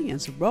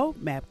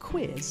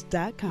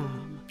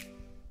brillianceroadmapquiz.com.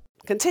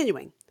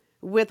 Continuing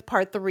with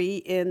part 3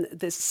 in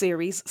this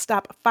series,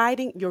 Stop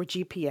Fighting Your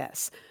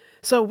GPS.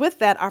 So with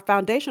that, our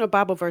foundational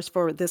Bible verse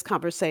for this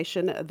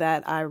conversation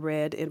that I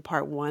read in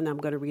part 1, I'm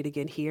going to read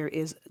again here,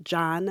 is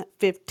John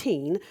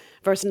 15,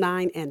 verse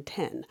 9 and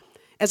 10.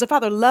 As the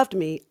Father loved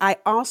me, I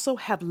also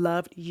have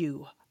loved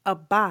you.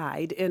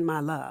 Abide in my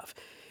love.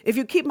 If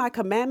you keep my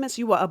commandments,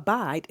 you will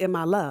abide in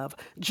my love,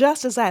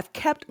 just as I have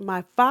kept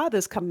my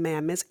Father's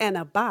commandments and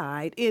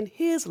abide in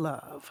his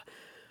love.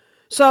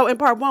 So in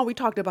part 1, we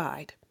talked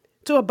abide.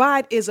 To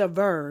abide is a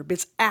verb.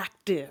 It's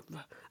active.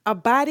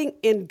 Abiding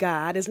in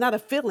God is not a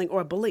feeling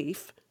or a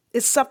belief.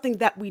 It's something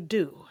that we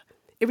do.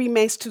 It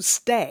remains to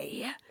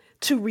stay,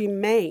 to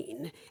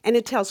remain, and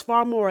it tells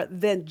far more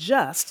than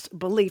just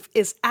belief.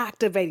 It's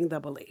activating the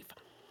belief.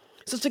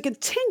 So to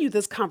continue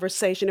this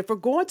conversation, if we're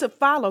going to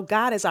follow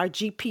God as our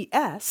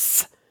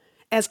GPS,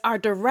 as our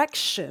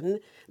direction,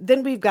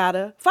 then we've got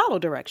to follow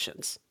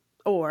directions.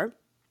 Or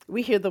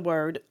we hear the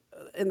word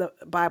in the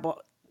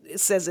Bible, it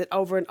says it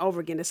over and over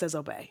again, it says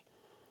obey.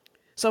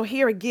 So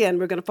here again,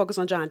 we're going to focus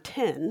on John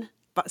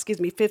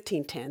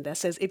 15:10, that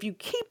says, if you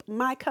keep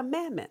my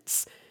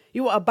commandments,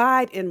 you will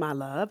abide in my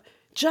love,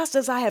 just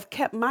as I have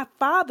kept my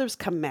Father's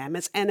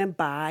commandments and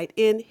abide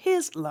in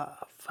his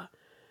love.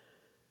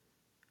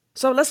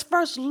 So let's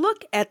first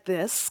look at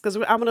this, because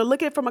I'm going to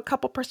look at it from a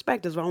couple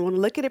perspectives. I want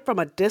to look at it from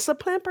a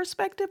discipline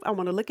perspective. I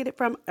want to look at it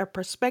from a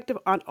perspective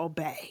on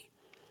obey.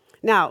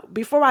 Now,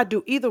 before I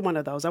do either one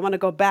of those, I want to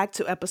go back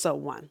to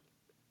episode 1.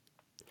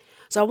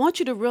 So I want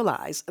you to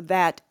realize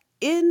that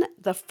in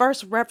the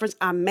first reference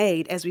I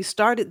made as we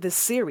started this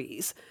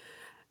series,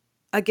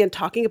 again,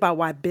 talking about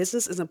why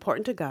business is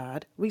important to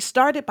God, we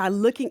started by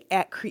looking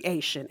at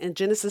creation in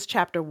Genesis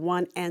chapter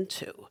 1 and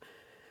 2.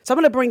 So I'm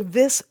going to bring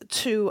this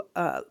to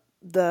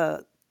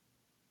the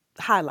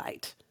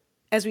highlight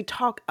as we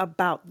talk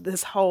about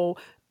this whole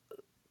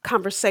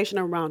conversation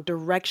around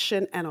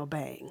direction and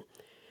obeying.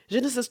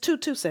 Genesis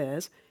 2:2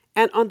 says,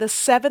 and on the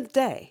 7th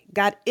day,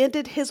 God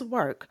ended his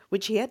work,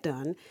 which he had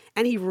done,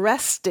 and he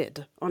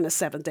rested on the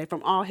 7th day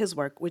from all his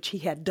work, which he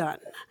had done.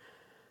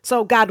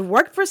 So God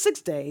worked for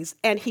 6 days,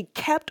 and he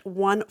kept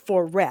one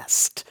for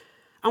rest.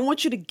 I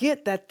want you to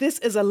get that this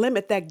is a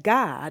limit that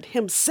God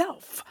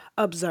himself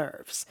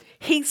observes.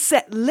 He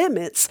set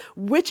limits,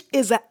 which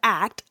is an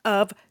act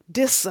of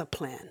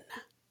discipline.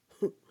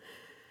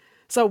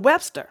 So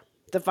Webster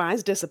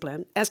defines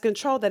discipline as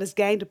control that is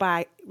gained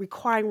by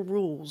requiring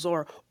rules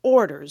or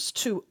orders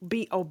to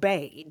be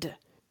obeyed.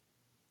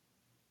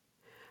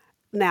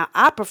 Now,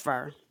 I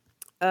prefer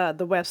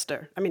the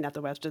Webster, I mean, not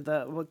the Webster,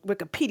 the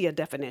Wikipedia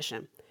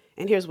definition.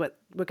 And here's what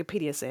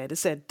Wikipedia said. It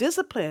said,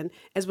 discipline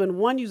is when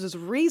one uses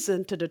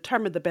reason to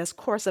determine the best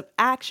course of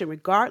action,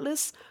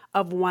 regardless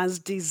of one's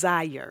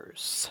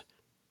desires.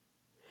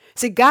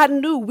 See, God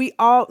knew we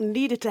all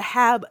needed to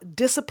have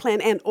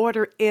discipline and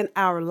order in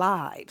our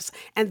lives.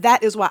 And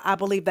that is why I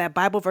believe that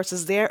Bible verse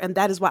is there. And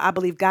that is why I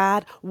believe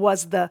God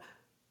was the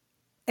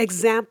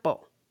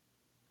example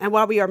and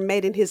why we are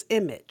made in his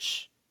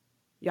image.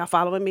 Y'all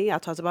following me? I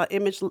talked about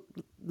image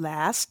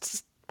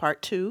last,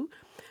 part 2.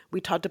 We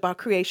talked about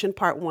creation,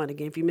 part 1.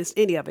 Again, if you missed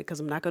any of it, because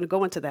I'm not going to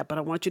go into that, but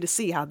I want you to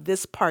see how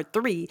this part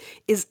 3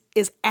 is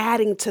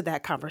adding to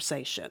that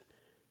conversation.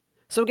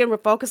 So again, we're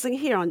focusing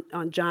here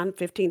on John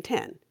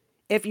 15:10.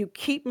 If you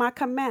keep my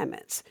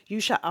commandments, you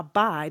shall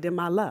abide in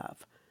my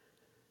love.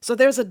 So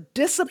there's a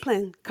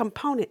discipline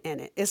component in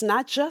it. It's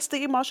not just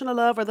the emotional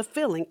love or the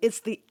feeling, it's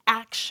the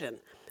action.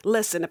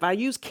 Listen, if I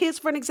use kids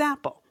for an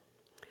example,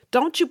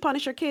 don't you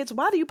punish your kids?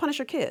 Why do you punish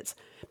your kids?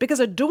 Because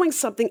they're doing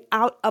something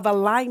out of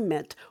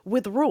alignment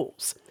with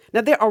rules. Now,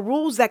 there are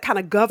rules that kind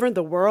of govern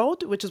the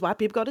world, which is why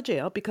people go to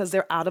jail, because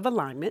they're out of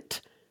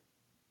alignment.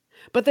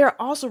 But there are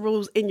also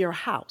rules in your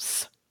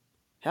house.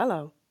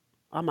 Hello,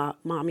 all my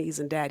mommies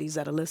and daddies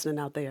that are listening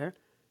out there.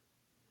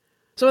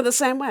 So in the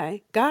same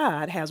way,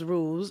 God has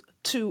rules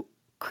to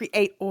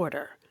create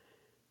order.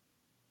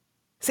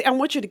 See, I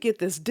want you to get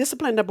this.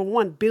 Discipline, number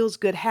 1, builds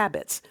good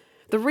habits.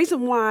 The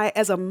reason why,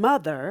 as a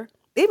mother,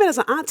 even as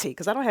an auntie,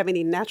 because I don't have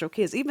any natural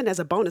kids, even as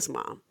a bonus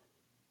mom,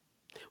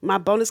 my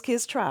bonus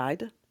kids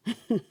tried,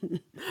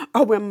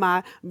 or when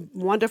my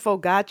wonderful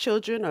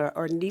godchildren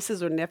or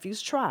nieces or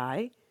nephews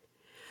try,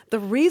 the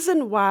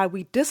reason why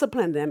we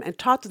discipline them and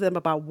talk to them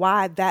about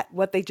why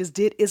what they just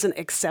did isn't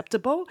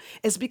acceptable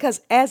is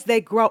because as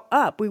they grow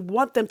up, we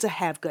want them to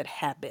have good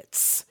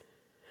habits.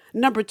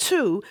 Number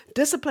 2,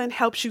 discipline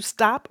helps you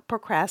stop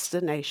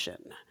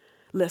procrastination.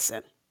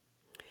 Listen,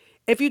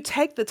 if you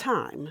take the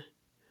time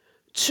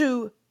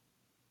to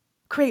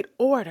create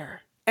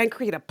order and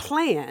create a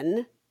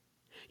plan,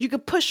 you can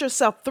push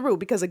yourself through.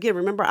 Because again,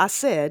 remember I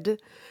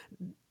said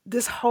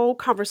this whole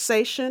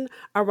conversation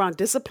around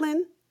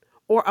discipline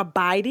or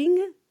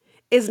abiding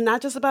is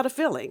not just about a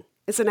feeling,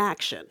 it's an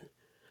action.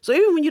 So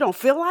even when you don't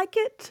feel like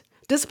it,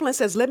 discipline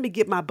says, let me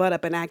get my butt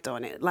up and act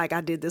on it, like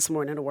I did this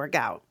morning to work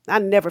out. I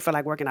never feel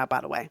like working out, by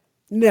the way.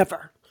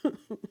 Never.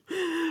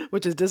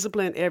 Which is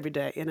discipline every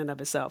day in and of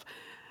itself.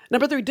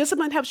 Number 3,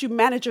 discipline helps you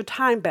manage your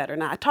time better.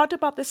 Now, I talked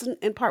about this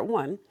in part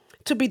 1,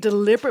 to be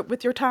deliberate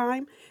with your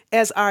time,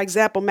 as our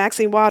example,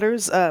 Maxine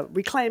Waters,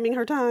 reclaiming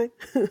her time.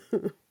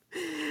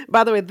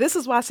 By the way, this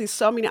is why I see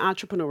so many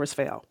entrepreneurs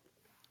fail.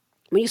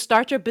 When you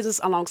start your business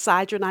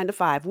alongside your 9 to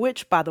 5,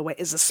 which, by the way,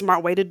 is a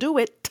smart way to do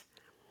it,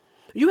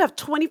 you have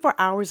 24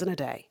 hours in a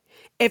day.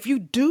 If you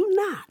do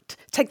not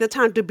take the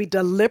time to be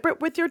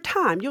deliberate with your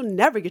time, you'll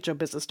never get your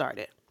business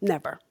started.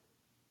 Never.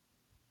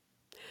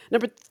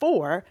 Number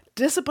 4,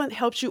 discipline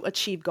helps you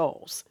achieve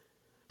goals.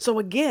 So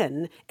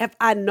again, if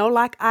I know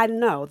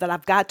that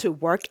I've got to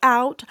work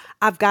out,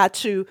 I've got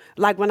to,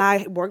 like when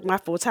I worked my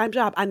full-time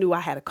job, I knew I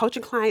had a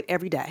coaching client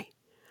every day.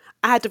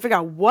 I had to figure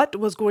out what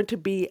was going to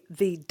be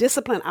the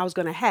discipline I was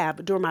going to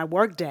have during my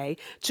work day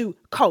to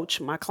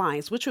coach my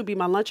clients, which would be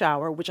my lunch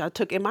hour, which I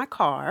took in my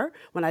car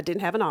when I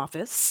didn't have an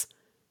office.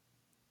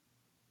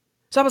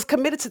 So I was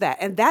committed to that.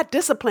 And that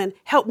discipline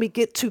helped me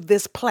get to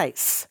this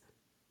place.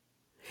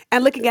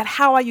 And looking at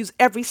how I use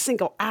every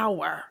single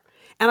hour.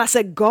 And I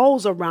set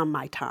goals around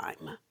my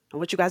time. I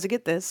want you guys to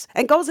get this.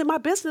 And goals in my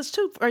business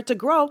too, for it to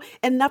grow,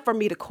 enough for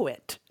me to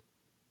quit.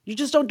 You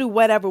just don't do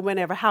whatever,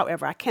 whenever,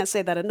 however. I can't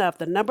say that enough.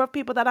 The number of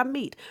people that I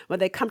meet when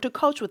they come to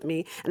coach with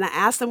me and I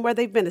ask them where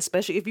they've been,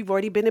 especially if you've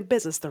already been in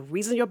business, the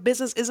reason your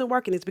business isn't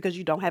working is because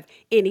you don't have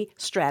any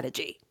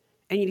strategy.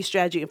 And you need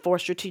strategy in 4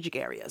 strategic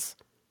areas.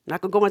 I'm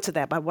not going to go into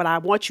that, but what I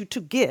want you to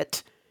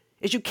get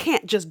is you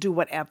can't just do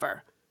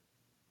whatever.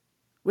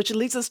 Which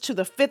leads us to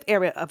the 5th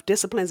area of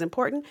discipline is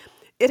important.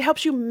 It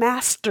helps you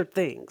master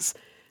things.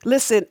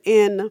 Listen,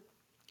 in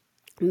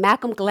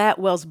Malcolm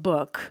Gladwell's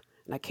book,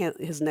 and I can't,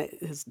 his name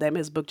of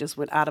his book just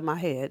went out of my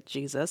head,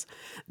 Jesus.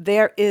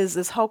 There is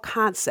this whole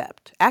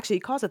concept. Actually,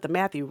 he calls it the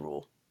Matthew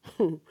rule.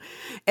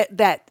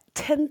 That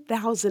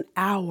 10,000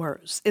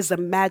 hours is the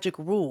magic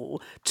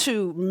rule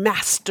to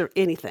master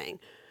anything.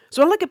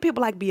 So I look at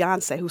people like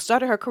Beyonce, who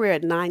started her career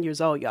at 9 years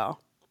old, y'all.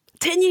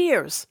 10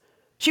 years.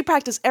 She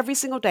practiced every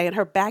single day in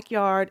her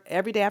backyard,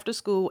 every day after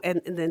school,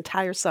 and in the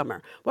entire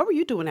summer. What were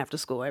you doing after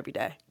school every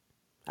day?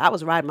 I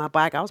was riding my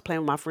bike. I was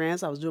playing with my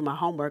friends. I was doing my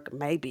homework,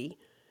 maybe.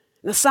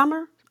 In the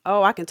summer,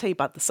 oh, I can tell you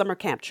about the summer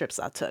camp trips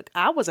I took.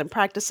 I wasn't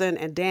practicing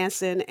and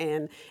dancing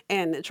and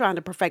trying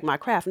to perfect my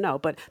craft. No,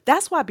 but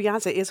that's why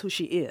Beyonce is who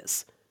she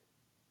is.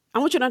 I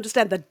want you to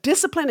understand the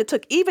discipline it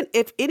took. Even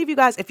if any of you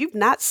guys, if you've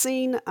not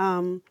seen,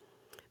 I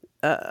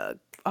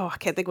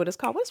can't think what it's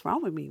called. What's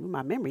wrong with me with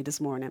my memory this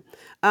morning?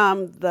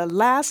 The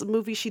last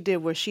movie she did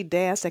where she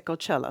danced at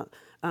Coachella.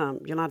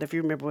 Yolanda, if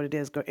you remember what it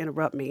is, go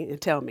interrupt me and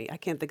tell me. I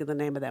can't think of the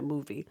name of that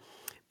movie.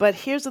 But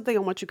here's the thing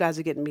I want you guys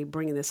to get me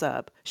bringing this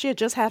up. She had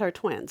just had her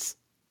twins.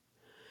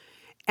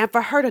 And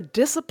for her to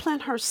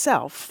discipline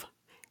herself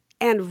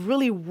and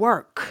really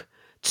work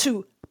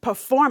to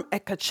perform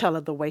at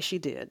Coachella the way she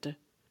did,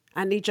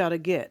 I need y'all to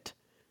get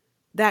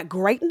that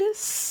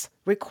greatness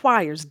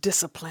requires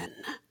discipline.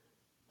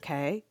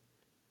 Okay?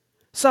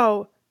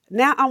 So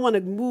now I want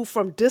to move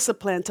from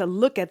discipline to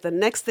look at the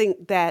next thing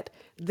that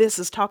this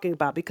is talking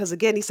about. Because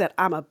again, he said,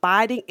 I'm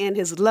abiding in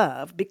his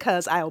love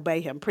because I obey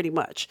him, pretty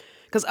much.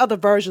 Because other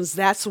versions,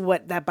 that's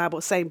what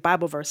that same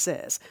Bible verse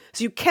says.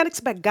 So you can't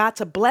expect God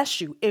to bless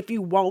you if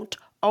you won't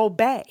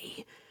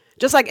obey.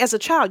 Just like as a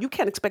child, you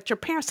can't expect your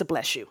parents to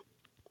bless you.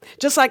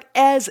 Just like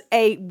as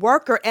a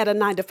worker at a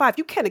 9 to 5,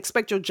 you can't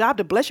expect your job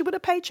to bless you with a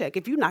paycheck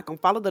if you're not going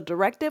to follow the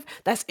directive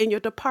that's in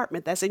your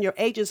department, that's in your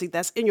agency,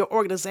 that's in your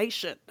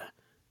organization.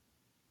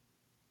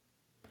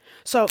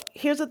 So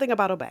here's the thing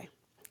about obey.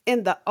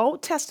 In the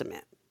Old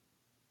Testament,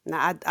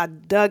 now I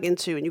dug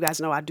into, and you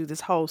guys know I do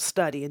this whole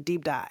study and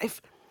deep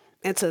dive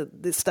into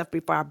this stuff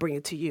before I bring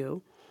it to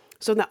you.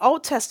 So in the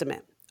Old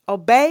Testament,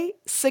 obey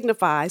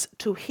signifies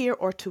to hear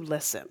or to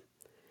listen.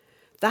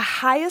 The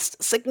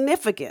highest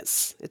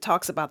significance, it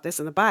talks about this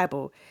in the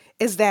Bible,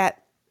 is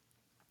that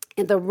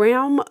in the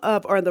realm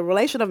of, or in the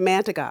relation of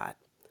man to God,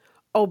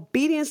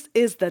 obedience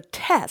is the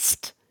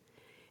test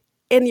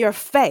in your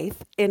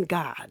faith in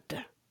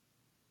God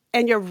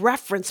and your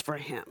reverence for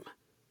him.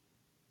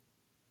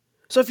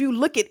 So if you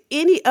look at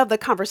any of the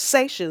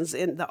conversations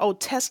in the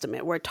Old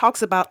Testament where it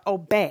talks about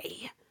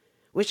obey,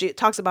 which it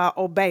talks about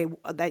obey,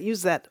 that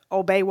use that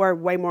obey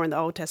word way more in the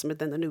Old Testament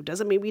than the New.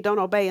 Doesn't mean we don't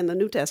obey in the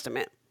New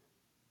Testament.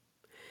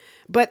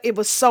 But it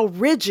was so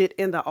rigid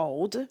in the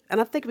Old,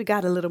 and I think we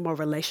got a little more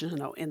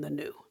relational in the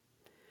New.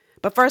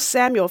 But 1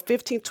 Samuel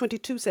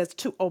 15:22 says,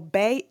 to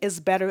obey is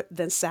better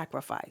than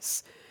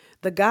sacrifice.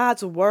 The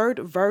God's Word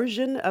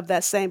version of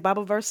that same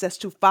Bible verse says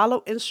to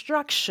follow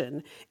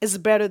instruction is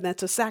better than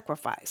to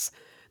sacrifice.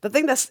 The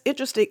thing that's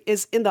interesting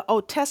is in the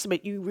Old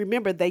Testament, you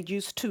remember they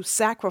used to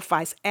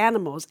sacrifice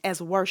animals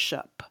as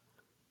worship.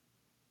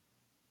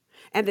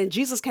 And then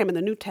Jesus came in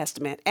the New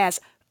Testament as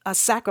a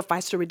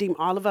sacrifice to redeem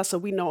all of us, so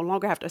we no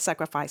longer have to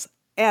sacrifice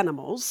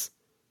animals.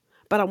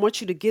 But I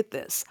want you to get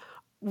this.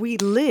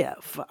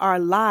 Our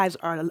lives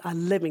are a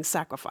living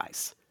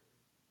sacrifice.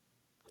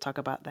 I'll talk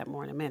about that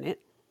more in a minute.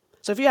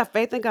 So if you have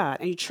faith in God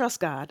and you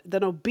trust God,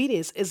 then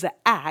obedience is the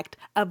act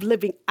of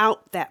living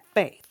out that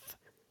faith.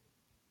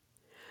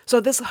 So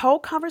this whole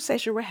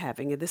conversation we're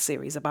having in this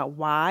series about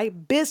why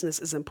business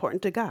is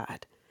important to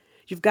God,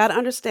 you've got to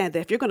understand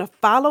that if you're going to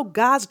follow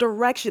God's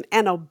direction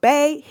and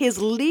obey his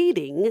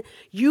leading,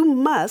 you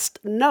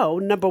must know,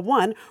 number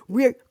one,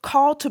 we're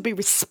called to be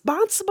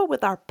responsible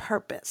with our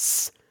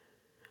purpose.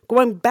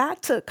 Going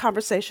back to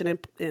conversation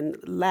in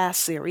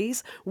last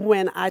series,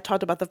 when I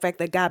talked about the fact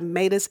that God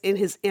made us in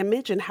his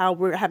image and how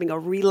we're having a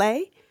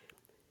relay.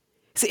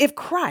 See, if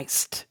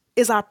Christ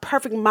is our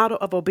perfect model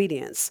of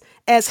obedience,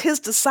 as his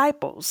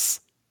disciples,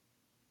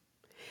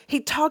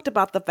 he talked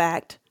about the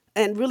fact,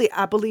 and really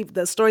I believe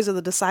the stories of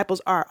the disciples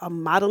are a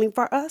modeling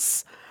for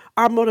us.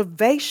 Our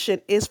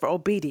motivation is for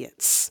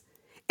obedience.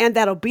 And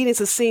that obedience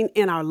is seen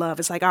in our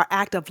love. It's like our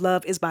act of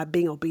love is by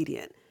being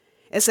obedient.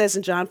 It says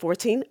in John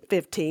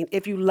 14:15,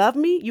 if you love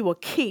me, you will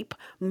keep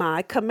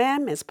my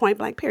commandments, point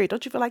blank, period.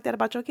 Don't you feel like that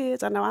about your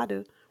kids? I know I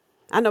do.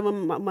 I know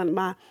when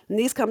my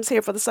niece comes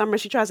here for the summer,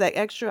 she tries that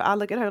extra. I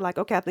look at her like,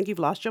 okay, I think you've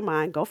lost your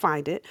mind. Go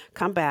find it.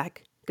 Come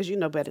back, because you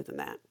know better than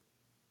that.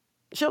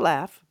 She'll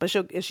laugh, but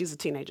she's a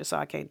teenager, so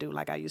I can't do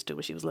like I used to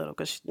when she was little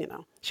because,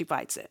 she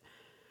fights it.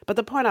 But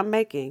the point I'm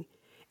making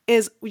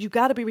is you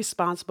got to be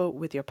responsible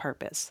with your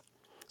purpose.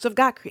 So if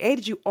God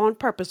created you on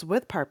purpose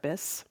with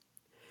purpose,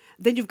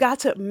 then you've got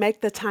to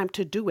make the time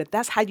to do it.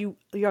 That's how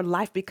your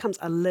life becomes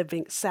a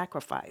living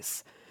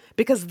sacrifice.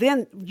 Because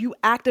then you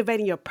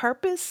activating your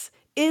purpose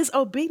is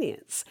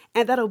obedience.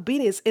 And that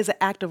obedience is an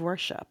act of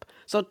worship.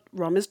 So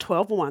Romans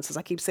 12:1 says,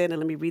 I keep saying it,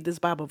 let me read this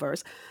Bible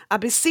verse. I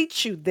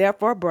beseech you,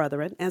 therefore,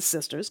 brethren and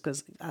sisters,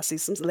 because I see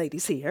some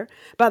ladies here,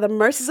 by the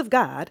mercies of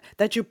God,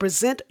 that you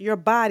present your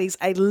bodies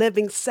a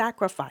living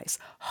sacrifice,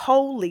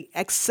 wholly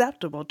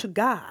acceptable to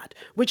God,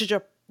 which is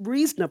your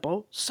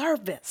reasonable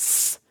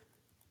service.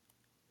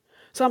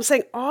 So I'm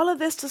saying all of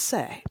this to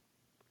say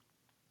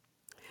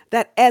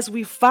that as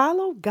we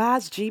follow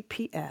God's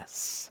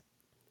GPS,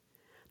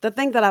 the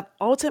thing that I've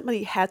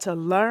ultimately had to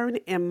learn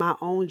in my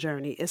own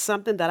journey is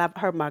something that I've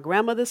heard my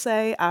grandmother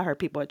say. I heard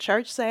people at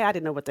church say. I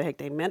didn't know what the heck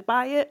they meant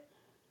by it.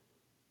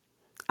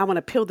 I want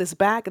to peel this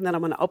back, and then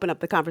I'm going to open up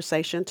the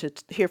conversation to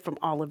hear from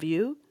all of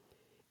you.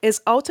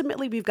 Is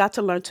ultimately we've got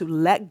to learn to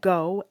let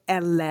go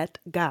and let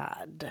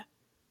God.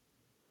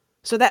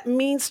 So that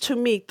means to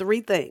me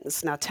three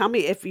things. Now tell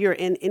me if you're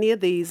in any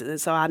of these,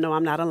 and so I know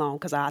I'm not alone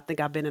because I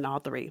think I've been in all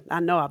three. I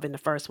know I've been the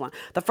first one.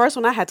 The first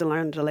one I had to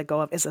learn to let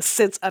go of is a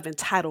sense of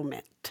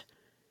entitlement.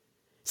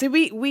 See,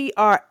 we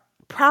are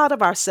proud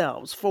of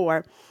ourselves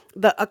for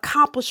the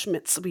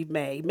accomplishments we've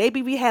made.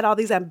 Maybe we had all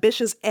these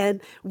ambitions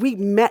and we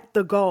met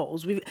the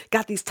goals. We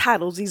got these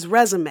titles, these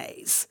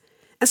resumes.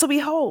 And so we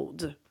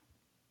hold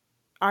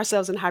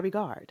ourselves in high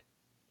regard.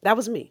 That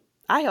was me.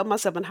 I held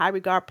myself in high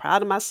regard,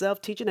 proud of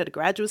myself, teaching at a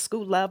graduate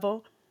school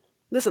level.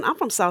 Listen, I'm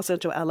from South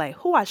Central LA.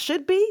 Who I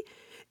should be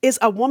is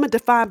a woman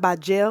defined by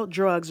jail,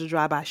 drugs, or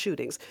drive-by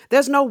shootings.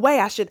 There's no way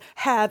I should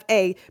have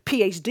a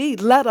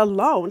PhD, let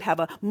alone have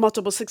a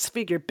multiple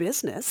six-figure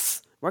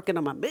business working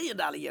on my $1 million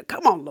year.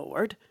 Come on,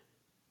 Lord.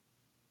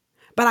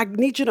 But I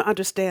need you to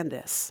understand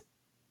this.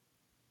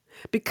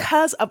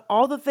 Because of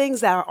all the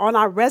things that are on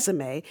our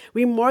resume,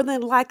 we more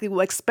than likely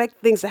will expect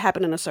things to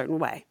happen in a certain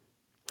way.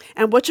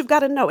 And what you've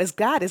got to know is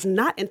God is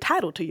not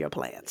entitled to your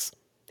plans.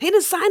 He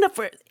didn't sign up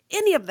for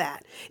any of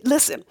that.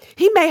 Listen,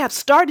 he may have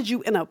started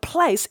you in a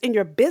place in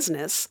your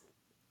business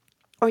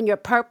or in your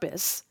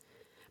purpose,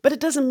 but it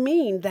doesn't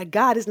mean that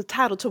God is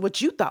entitled to what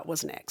you thought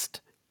was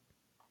next.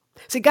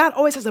 See, God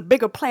always has a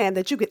bigger plan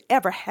that you could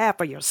ever have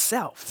for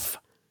yourself.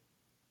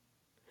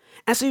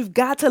 And so you've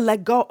got to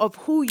let go of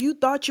who you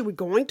thought you were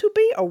going to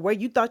be or where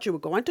you thought you were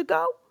going to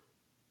go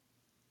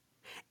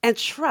and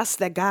trust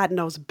that God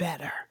knows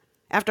better.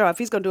 After all, if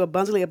he's going to do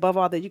abundantly above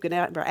all that you can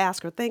ever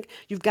ask or think,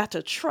 you've got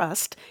to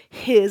trust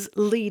his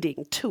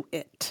leading to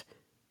it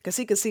because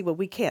he can see what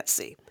we can't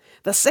see.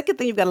 The second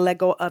thing you've got to let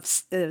go of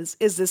is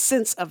this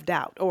sense of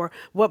doubt, or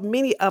what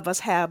many of us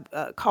have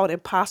called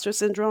imposter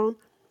syndrome.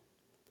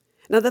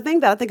 Now, the thing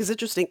that I think is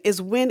interesting is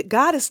when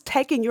God is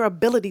taking your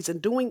abilities and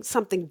doing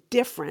something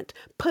different,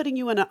 putting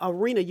you in an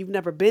arena you've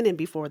never been in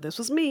before. This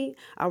was me.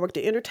 I worked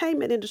in the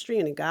entertainment industry,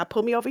 and then God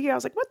pulled me over here. I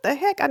was like, what the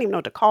heck? I didn't even know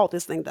what to call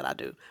this thing that I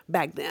do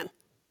back then.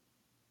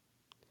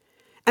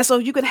 And so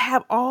you can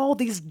have all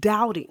these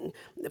doubting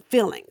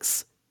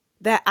feelings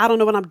that I don't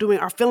know what I'm doing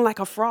or feeling like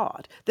a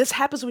fraud. This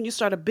happens when you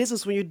start a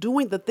business, when you're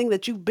doing the thing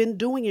that you've been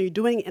doing and you're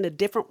doing it in a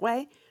different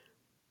way.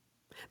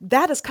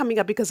 That is coming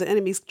up because the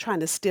enemy's trying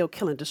to steal,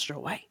 kill, and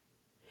destroy.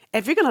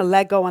 If you're going to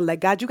let go and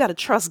let God, you got to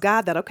trust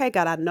God that, okay,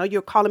 God, I know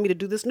you're calling me to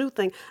do this new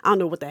thing. I don't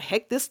know what the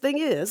heck this thing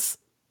is.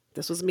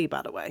 This was me,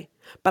 by the way,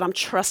 but I'm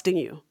trusting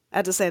you. I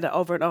had to say that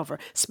over and over,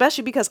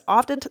 especially because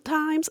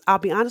oftentimes, I'll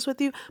be honest with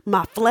you,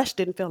 my flesh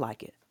didn't feel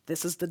like it.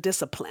 This is the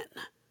discipline.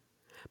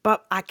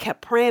 But I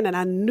kept praying and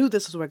I knew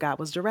this is where God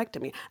was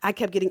directing me. I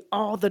kept getting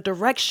all the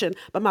direction,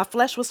 but my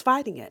flesh was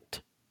fighting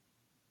it.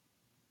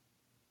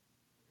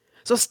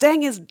 So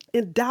staying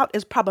in doubt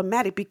is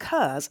problematic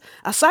because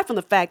aside from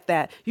the fact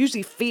that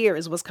usually fear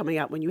is what's coming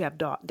out when you have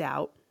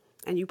doubt,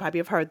 and you probably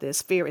have heard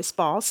this, fear is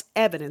false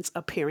evidence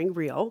appearing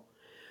real.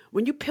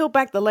 When you peel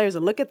back the layers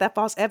and look at that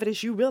false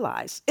evidence, you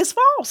realize it's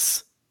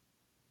false.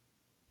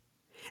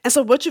 And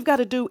so what you've got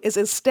to do is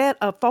instead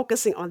of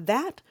focusing on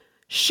that,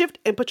 shift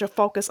and put your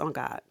focus on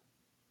God.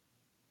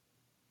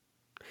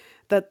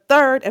 The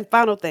third and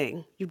final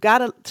thing, you've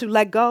got to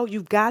let go.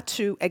 You've got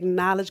to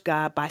acknowledge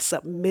God by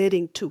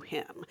submitting to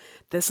him.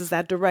 This is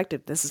that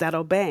directive. This is that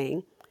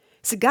obeying.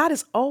 See, God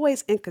is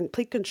always in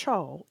complete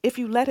control if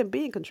you let him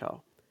be in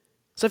control.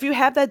 So if you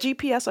have that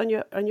GPS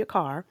on your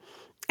car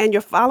and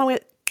you're following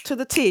it to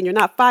the T and you're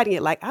not fighting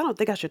it like, I don't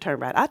think I should turn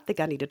right. I think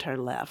I need to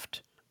turn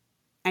left.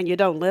 And you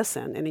don't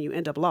listen and then you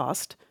end up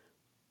lost.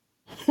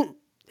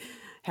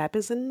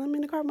 Happens and I'm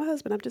in the car with my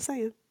husband. I'm just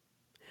saying.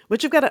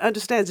 What you've got to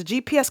understand is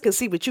the GPS can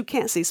see what you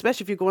can't see,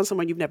 especially if you're going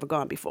somewhere you've never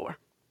gone before.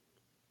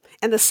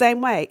 And the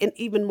same way, an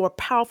even more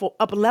powerful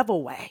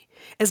up-level way,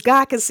 is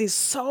God can see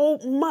so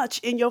much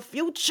in your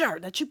future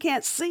that you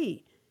can't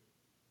see.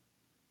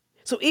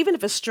 So even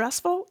if it's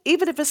stressful,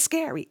 even if it's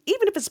scary,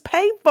 even if it's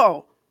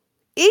painful,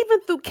 even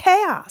through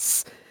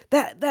chaos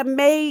that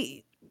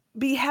may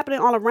be happening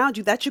all around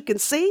you that you can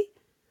see,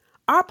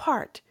 our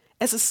part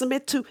is to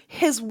submit to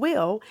his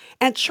will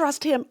and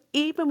trust him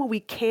even when we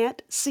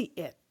can't see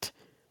it.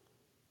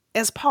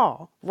 As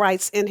Paul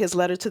writes in his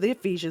letter to the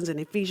Ephesians, in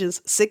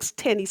Ephesians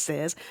 6:10, he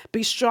says,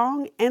 be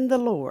strong in the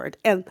Lord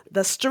and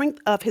the strength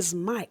of his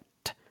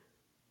might,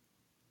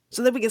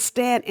 so that we can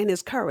stand in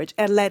his courage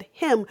and let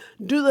him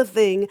do the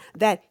thing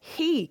that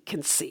he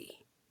can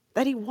see,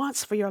 that he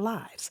wants for your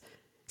lives.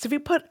 So if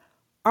you put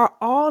our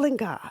all in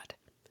God,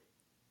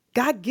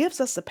 God gives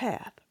us a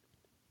path.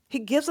 He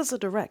gives us a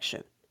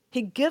direction.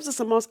 He gives us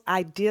the most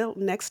ideal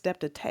next step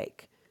to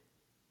take.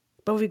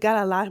 But we've got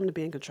to allow him to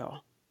be in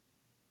control.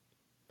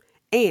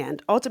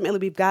 And ultimately,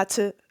 we've got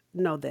to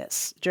know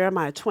this.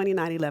 Jeremiah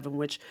 29:11,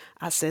 which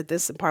I said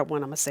this in part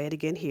one. I'm going to say it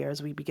again here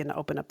as we begin to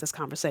open up this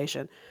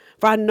conversation.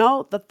 For I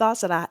know the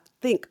thoughts that I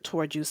think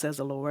toward you, says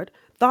the Lord,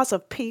 thoughts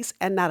of peace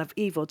and not of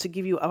evil, to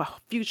give you a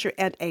future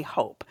and a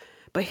hope.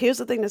 But here's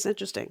the thing that's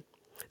interesting.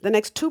 The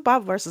next two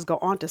Bible verses go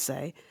on to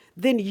say,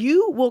 then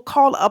you will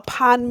call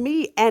upon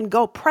me and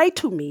go pray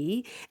to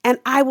me, and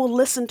I will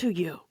listen to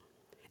you.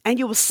 And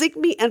you will seek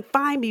me and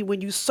find me when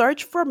you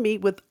search for me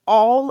with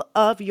all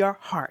of your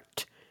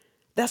heart.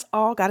 That's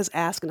all God is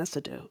asking us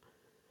to do,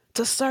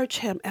 to search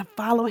Him and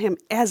follow Him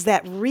as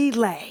that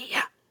relay,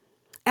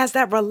 as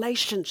that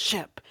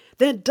relationship.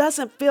 Then it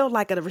doesn't feel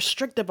like a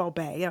restrictive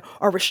obey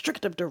or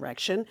restrictive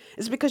direction.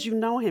 It's because you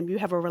know Him, you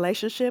have a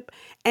relationship,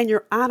 and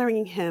you're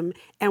honoring Him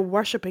and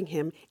worshiping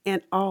Him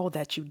in all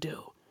that you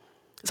do.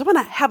 So I want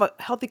to have a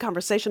healthy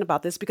conversation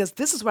about this because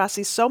this is where I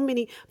see so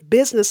many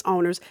business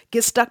owners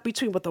get stuck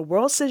between what the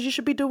world says you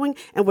should be doing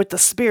and what the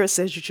spirit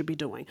says you should be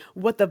doing.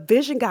 What the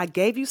vision God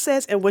gave you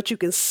says and what you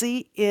can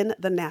see in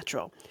the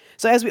natural.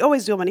 So as we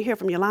always do, I want to hear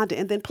from Yolanda,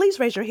 and then please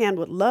raise your hand.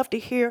 Would love to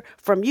hear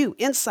from you,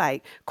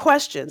 insight,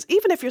 questions.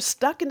 Even if you're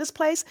stuck in this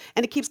place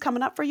and it keeps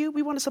coming up for you,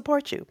 we want to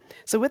support you.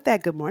 So with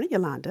that, good morning,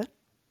 Yolanda.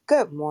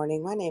 Good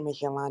morning. My name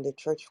is Yolanda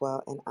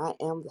Churchwell, and I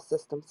am the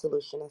System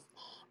Solutionist.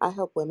 I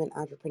help women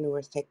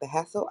entrepreneurs take the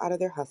hassle out of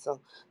their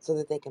hustle so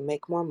that they can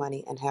make more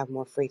money and have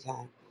more free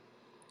time.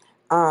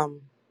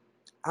 Um,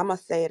 I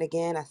must say it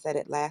again. I said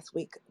it last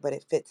week, but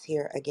it fits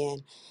here again.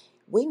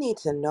 We need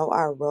to know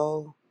our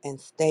role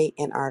and stay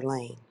in our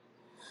lane.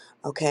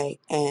 Okay,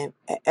 and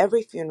at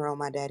every funeral,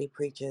 my daddy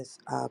preaches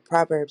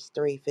Proverbs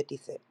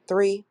 3:56,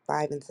 3,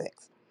 5, and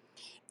 6.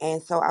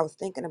 And so I was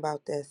thinking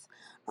about this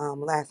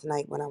last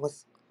night when I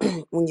was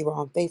when you were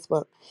on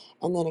Facebook,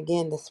 and then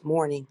again this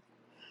morning.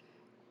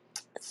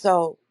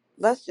 So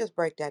let's just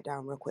break that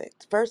down real quick.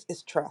 First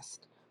is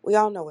trust. We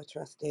all know what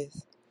trust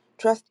is.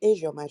 Trust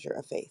is your measure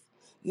of faith.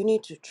 You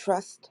need to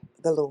trust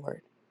the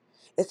Lord.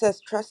 It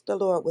says, trust the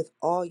Lord with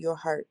all your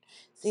heart.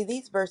 See,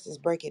 these verses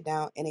break it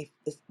down, and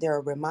they're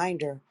a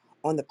reminder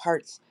on the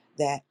parts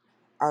that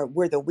are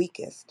we're the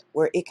weakest,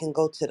 where it can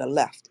go to the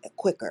left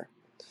quicker.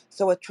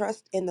 So a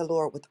trust in the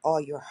Lord with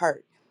all your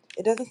heart.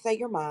 It doesn't say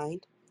your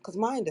mind, because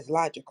mind is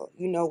logical.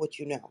 You know what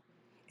you know.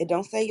 It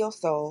don't say your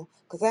soul,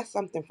 because that's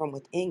something from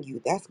within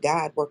you. That's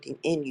God working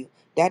in you.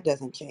 That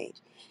doesn't change.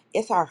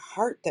 It's our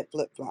heart that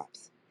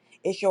flip-flops.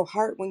 It's your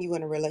heart when you're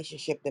in a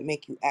relationship that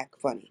make you act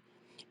funny.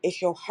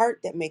 It's your heart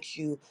that makes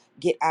you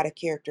get out of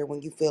character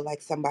when you feel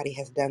like somebody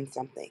has done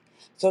something.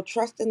 So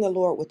trust in the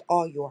Lord with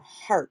all your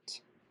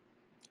heart.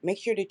 Make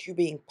sure that you're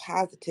being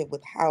positive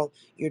with how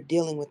you're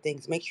dealing with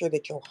things. Make sure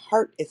that your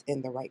heart is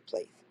in the right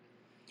place.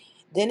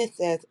 Then it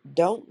says,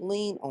 don't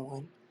lean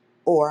on,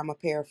 or I'm going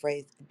to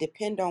paraphrase,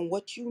 depend on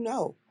what you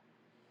know.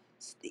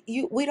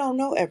 We don't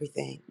know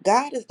everything.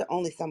 God is the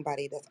only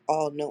somebody that's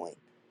all knowing.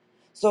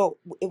 So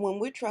when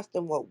we're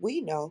trusting what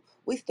we know,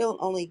 we still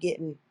only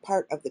getting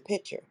part of the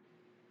picture.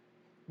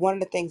 One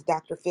of the things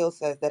Dr. Phil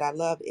says that I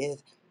love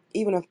is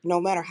even if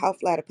no matter how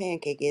flat a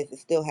pancake is, it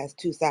still has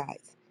two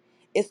sides.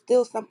 It's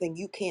still something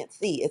you can't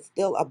see. It's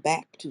still a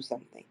back to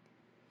something.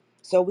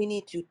 So we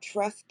need to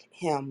trust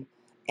him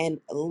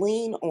and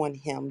lean on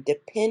him,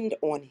 depend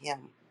on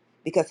him,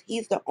 because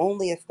he's the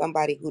only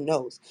somebody who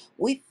knows.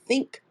 We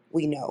think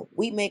we know.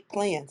 We make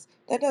plans.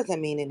 That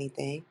doesn't mean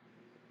anything.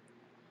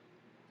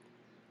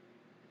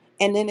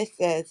 And then it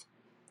says,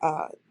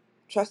 uh,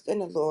 trust in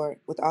the Lord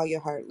with all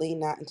your heart. Lean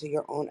not into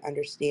your own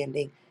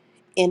understanding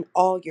in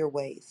all your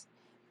ways.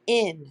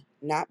 In,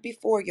 not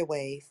before your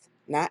ways,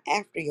 not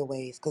after your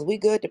ways, because we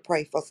good to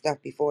pray for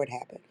stuff before it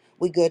happened.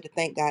 We good to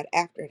thank God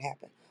after it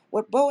happened.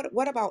 What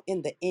about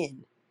in the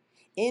in?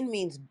 In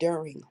means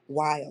during,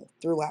 while,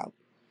 throughout.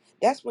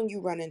 That's when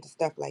you run into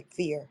stuff like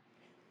fear,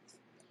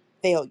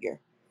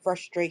 failure,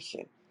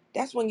 frustration.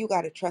 That's when you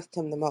got to trust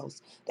him the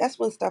most. That's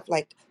when stuff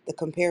like the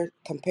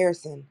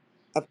comparison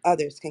of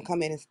others can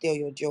come in and steal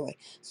your joy.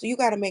 So you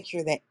got to make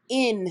sure that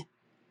in,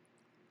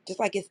 just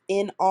like it's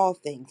in all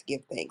things,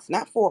 give thanks.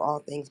 Not for all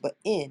things, but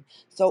in.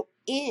 So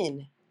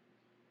in,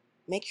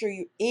 make sure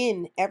you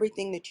in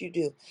everything that you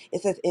do.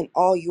 It says in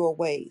all your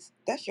ways.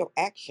 That's your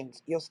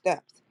actions, your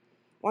steps.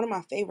 One of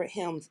my favorite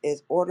hymns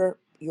is order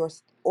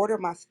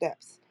my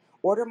steps.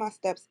 Order my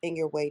steps in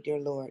your way, dear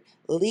Lord.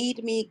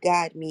 Lead me,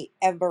 guide me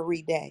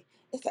every day.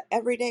 It's an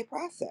everyday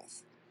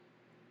process.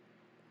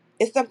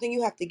 It's something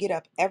you have to get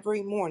up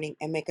every morning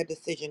and make a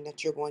decision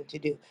that you're going to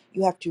do.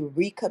 You have to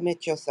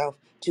recommit yourself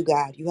to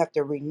God. You have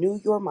to renew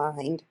your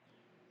mind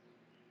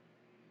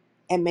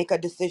and make a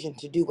decision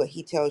to do what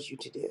he tells you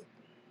to do.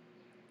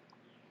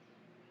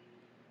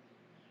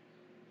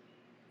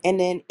 And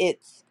then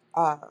it's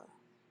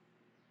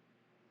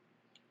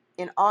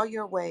in all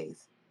your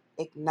ways,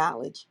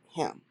 acknowledge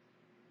him,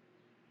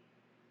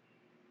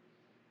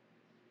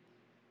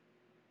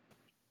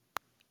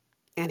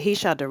 And He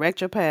shall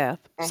direct your path.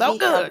 and So he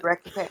shall good.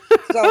 direct your path.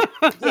 So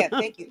yeah,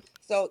 thank you.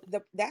 So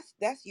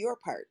that's your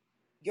part.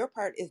 Your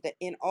part is that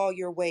in all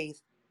your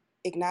ways,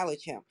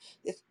 acknowledge him.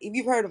 If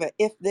you've heard of an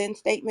if then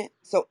statement.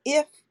 So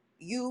if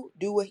you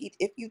do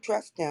if you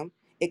trust him,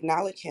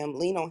 acknowledge him,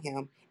 lean on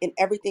him in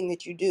everything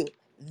that you do,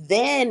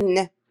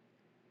 then,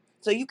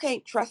 so you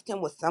can't trust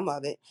him with some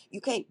of it.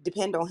 You can't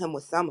depend on him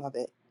with some of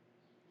it.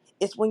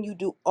 It's when you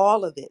do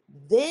all of it.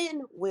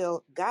 Then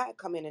will God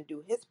come in and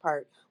do his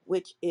part,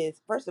 which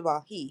is, first of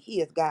all, he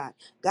is God.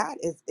 God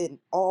is in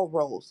all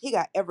roles. He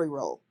got every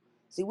role.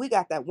 See, we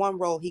got that one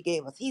role he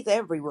gave us. He's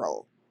every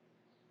role.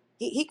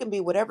 He can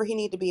be whatever he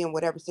need to be in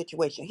whatever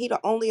situation. He the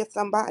only is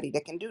somebody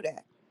that can do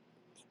that.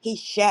 He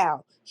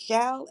shall.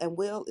 Shall and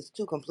will is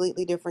two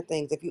completely different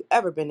things. If you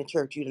ever been to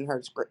church, you done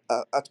heard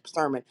a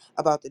sermon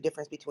about the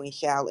difference between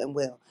shall and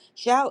will.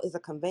 Shall is a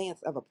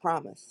conveyance of a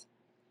promise.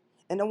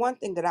 And the one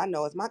thing that I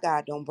know is my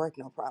God don't break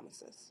no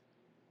promises.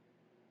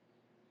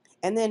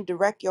 And then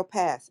direct your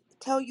path.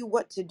 Tell you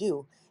what to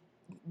do,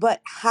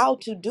 but how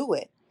to do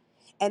it.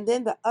 And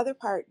then the other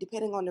part,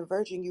 depending on the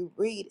version you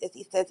read, is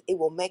he says it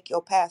will make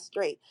your path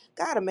straight.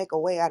 God will make a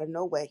way out of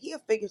no way. He'll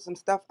figure some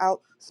stuff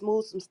out,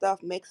 smooth some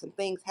stuff, make some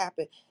things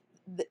happen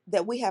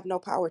that we have no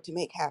power to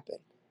make happen.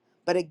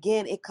 But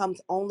again, it comes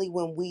only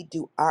when we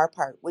do our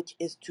part, which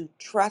is to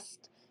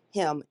trust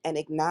him and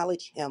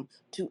acknowledge him.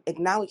 To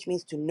acknowledge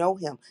means to know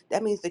him.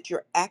 That means that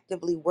you're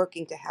actively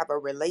working to have a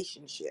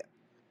relationship.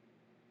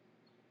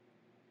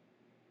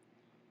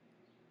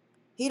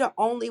 He the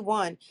only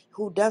one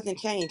who doesn't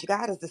change.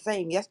 God is the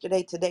same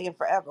yesterday, today, and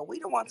forever. We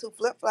the ones who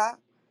flip-flop.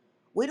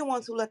 We the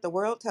ones who let the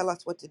world tell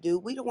us what to do.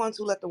 We the ones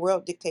who let the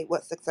world dictate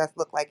what success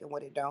look like and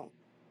what it don't.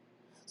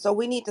 So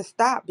we need to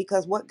stop,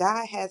 because what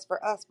God has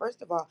for us,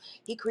 first of all,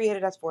 he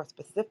created us for a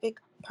specific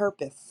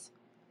purpose.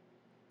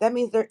 That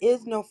means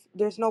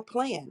there's no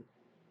plan.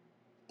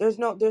 There's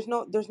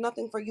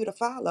nothing for you to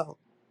follow.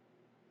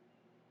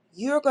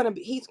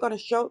 He's gonna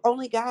show,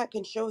 only God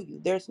can show you.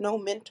 There's no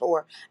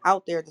mentor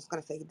out there that's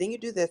gonna say, then you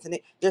do this, and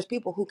there's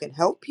people who can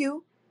help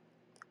you.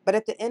 But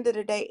at the end of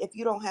the day, if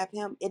you don't have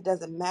him, it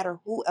doesn't matter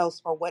who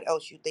else or what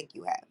else you think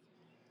you have.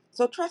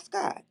 So trust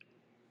God.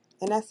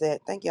 And that's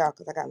it. Thank y'all,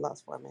 because I got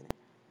lost for a minute.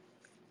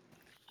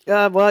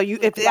 Well,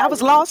 if I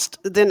was lost,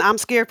 then I'm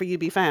scared for you to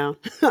be found.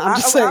 I'm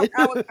just saying.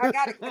 I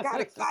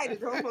got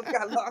excited. I almost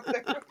got lost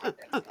there.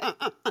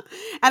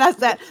 And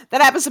that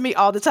happens to me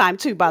all the time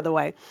too, by the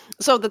way.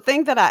 So the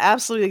thing that I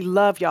absolutely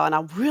love, y'all, and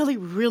I really,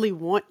 really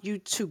want you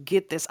to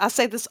get this. I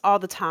say this all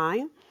the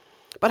time,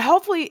 but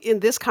hopefully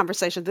in this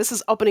conversation, this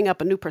is opening up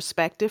a new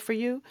perspective for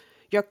you.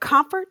 Your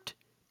comfort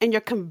and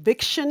your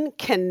conviction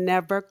can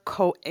never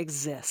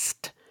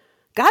coexist.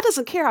 God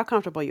doesn't care how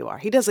comfortable you are.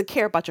 He doesn't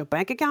care about your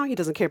bank account. He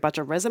doesn't care about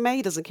your resume.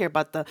 He doesn't care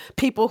about the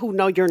people who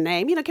know your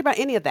name. He doesn't care about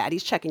any of that.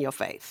 He's checking your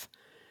faith.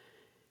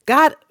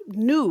 God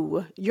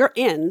knew your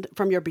end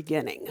from your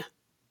beginning.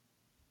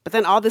 But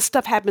then all this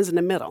stuff happens in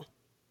the middle.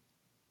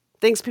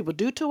 Things people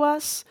do to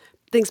us,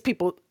 things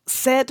people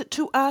said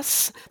to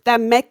us that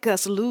make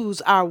us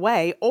lose our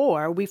way,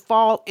 or we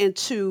fall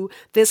into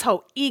this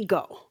whole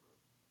ego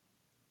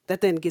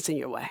that then gets in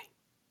your way.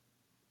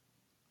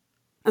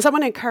 And so I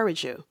want to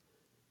encourage you.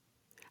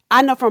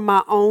 I know from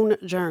my own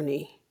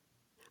journey,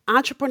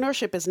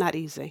 entrepreneurship is not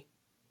easy.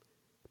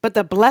 But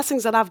the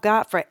blessings that I've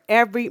got for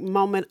every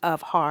moment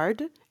of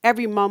hard,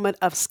 every moment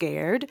of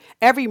scared,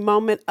 every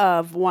moment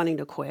of wanting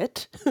to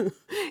quit,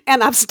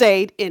 and I've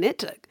stayed in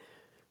it.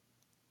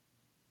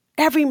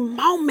 Every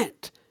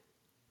moment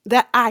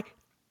that I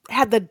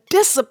had the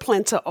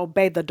discipline to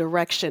obey the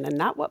direction and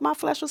not what my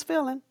flesh was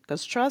feeling,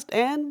 because trust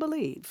and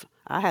believe.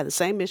 I had the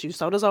same issue.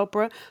 So does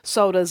Oprah.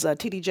 So does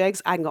T.D.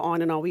 Jakes. I can go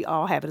on and on. We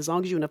all have it. As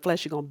long as you're in the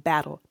flesh, you're going to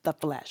battle the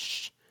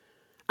flesh.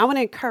 I want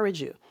to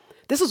encourage you.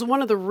 This is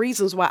one of the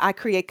reasons why I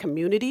create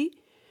community.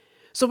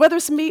 So whether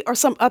it's me or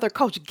some other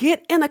coach,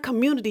 get in a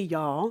community,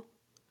 y'all,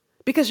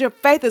 because your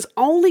faith is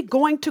only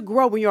going to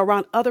grow when you're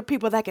around other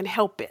people that can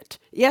help it.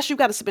 Yes, you've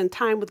got to spend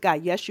time with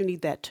God. Yes, you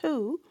need that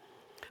too.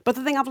 But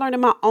the thing I've learned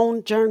in my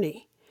own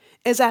journey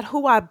is that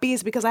who I be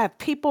is because I have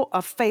people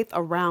of faith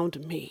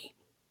around me.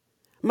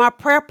 My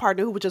prayer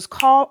partner who would just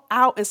call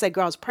out and say,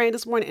 girl, I was praying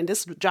this morning and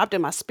this dropped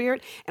in my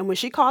spirit. And when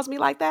she calls me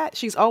like that,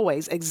 she's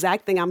always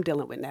exact thing I'm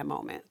dealing with in that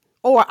moment.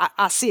 Or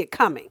I see it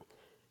coming.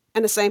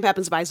 And the same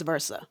happens vice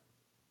versa.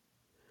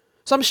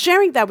 So I'm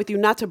sharing that with you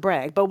not to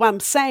brag. But what I'm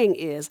saying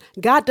is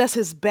God does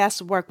his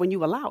best work when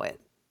you allow it.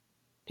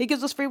 He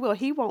gives us free will.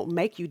 He won't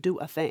make you do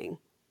a thing.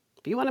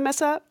 If you want to mess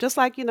up, just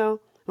like, when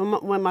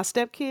my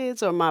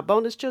stepkids or my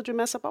bonus children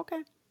mess up,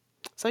 okay.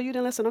 So you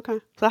didn't listen, okay.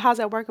 So how's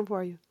that working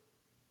for you?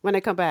 When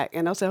they come back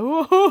and they'll say,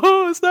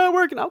 oh, it's not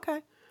working.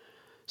 Okay.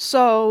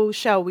 So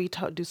shall we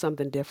do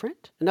something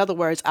different? In other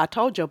words, I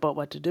told you about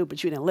what to do,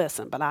 but you didn't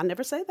listen. But I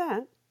never say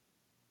that.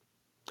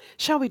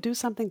 Shall we do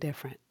something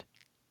different?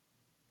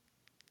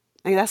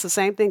 And that's the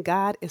same thing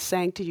God is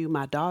saying to you,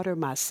 my daughter,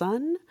 my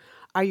son.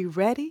 Are you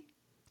ready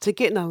to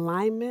get in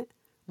alignment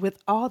with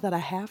all that I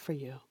have for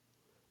you?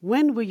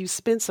 When will you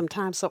spend some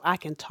time so I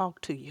can talk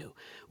to you?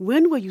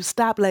 When will you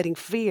stop letting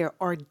fear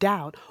or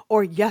doubt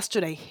or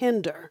yesterday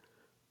hinder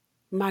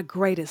my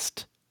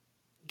greatest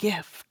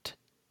gift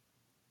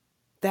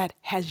that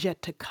has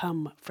yet to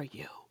come for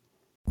you?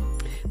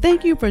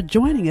 Thank you for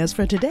joining us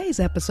for today's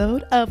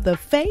episode of the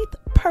Faith,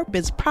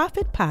 Purpose,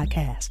 Profit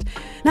Podcast.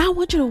 Now I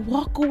want you to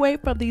walk away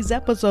from these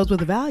episodes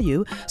with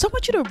value. So I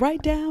want you to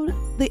write down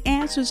the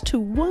answers to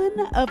one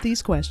of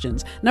these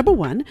questions. Number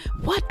one,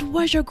 what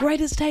was your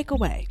greatest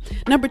takeaway?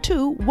 Number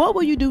two, what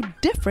will you do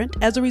different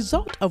as a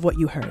result of what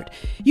you heard?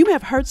 You may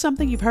have heard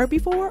something you've heard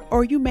before,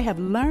 or you may have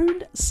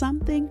learned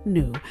something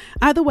new.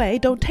 Either way,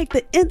 don't take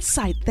the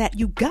insight that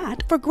you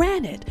got for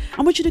granted.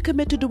 I want you to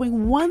commit to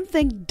doing one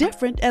thing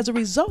different as a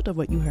result of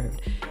what you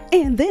heard.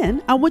 And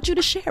then I want you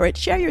to share it.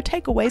 Share your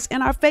takeaways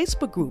in our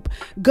Facebook group.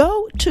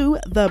 Go to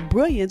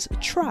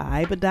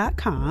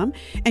thebrilliancetribe.com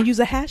and use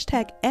a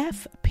hashtag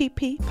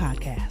FPP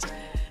podcast.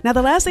 Now,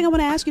 the last thing I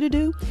want to ask you to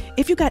do,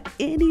 if you got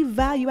any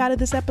value out of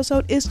this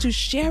episode, is to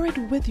share it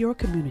with your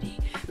community.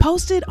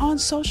 Post it on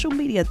social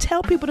media.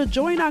 Tell people to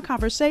join our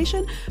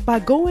conversation by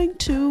going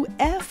to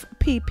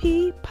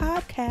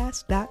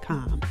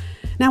fpppodcast.com.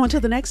 Now,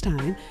 until the next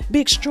time, be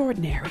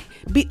extraordinary,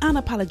 be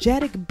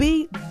unapologetic,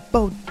 be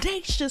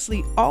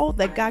bodaciously all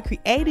that God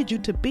created you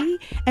to be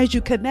as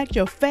you connect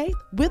your faith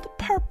with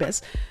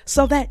purpose,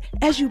 so that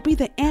as you be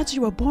the answer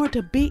you were born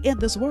to be in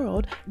this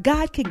world,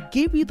 God can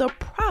give you the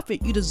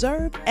profit you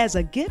deserve as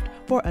a gift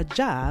for a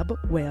job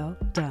well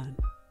done.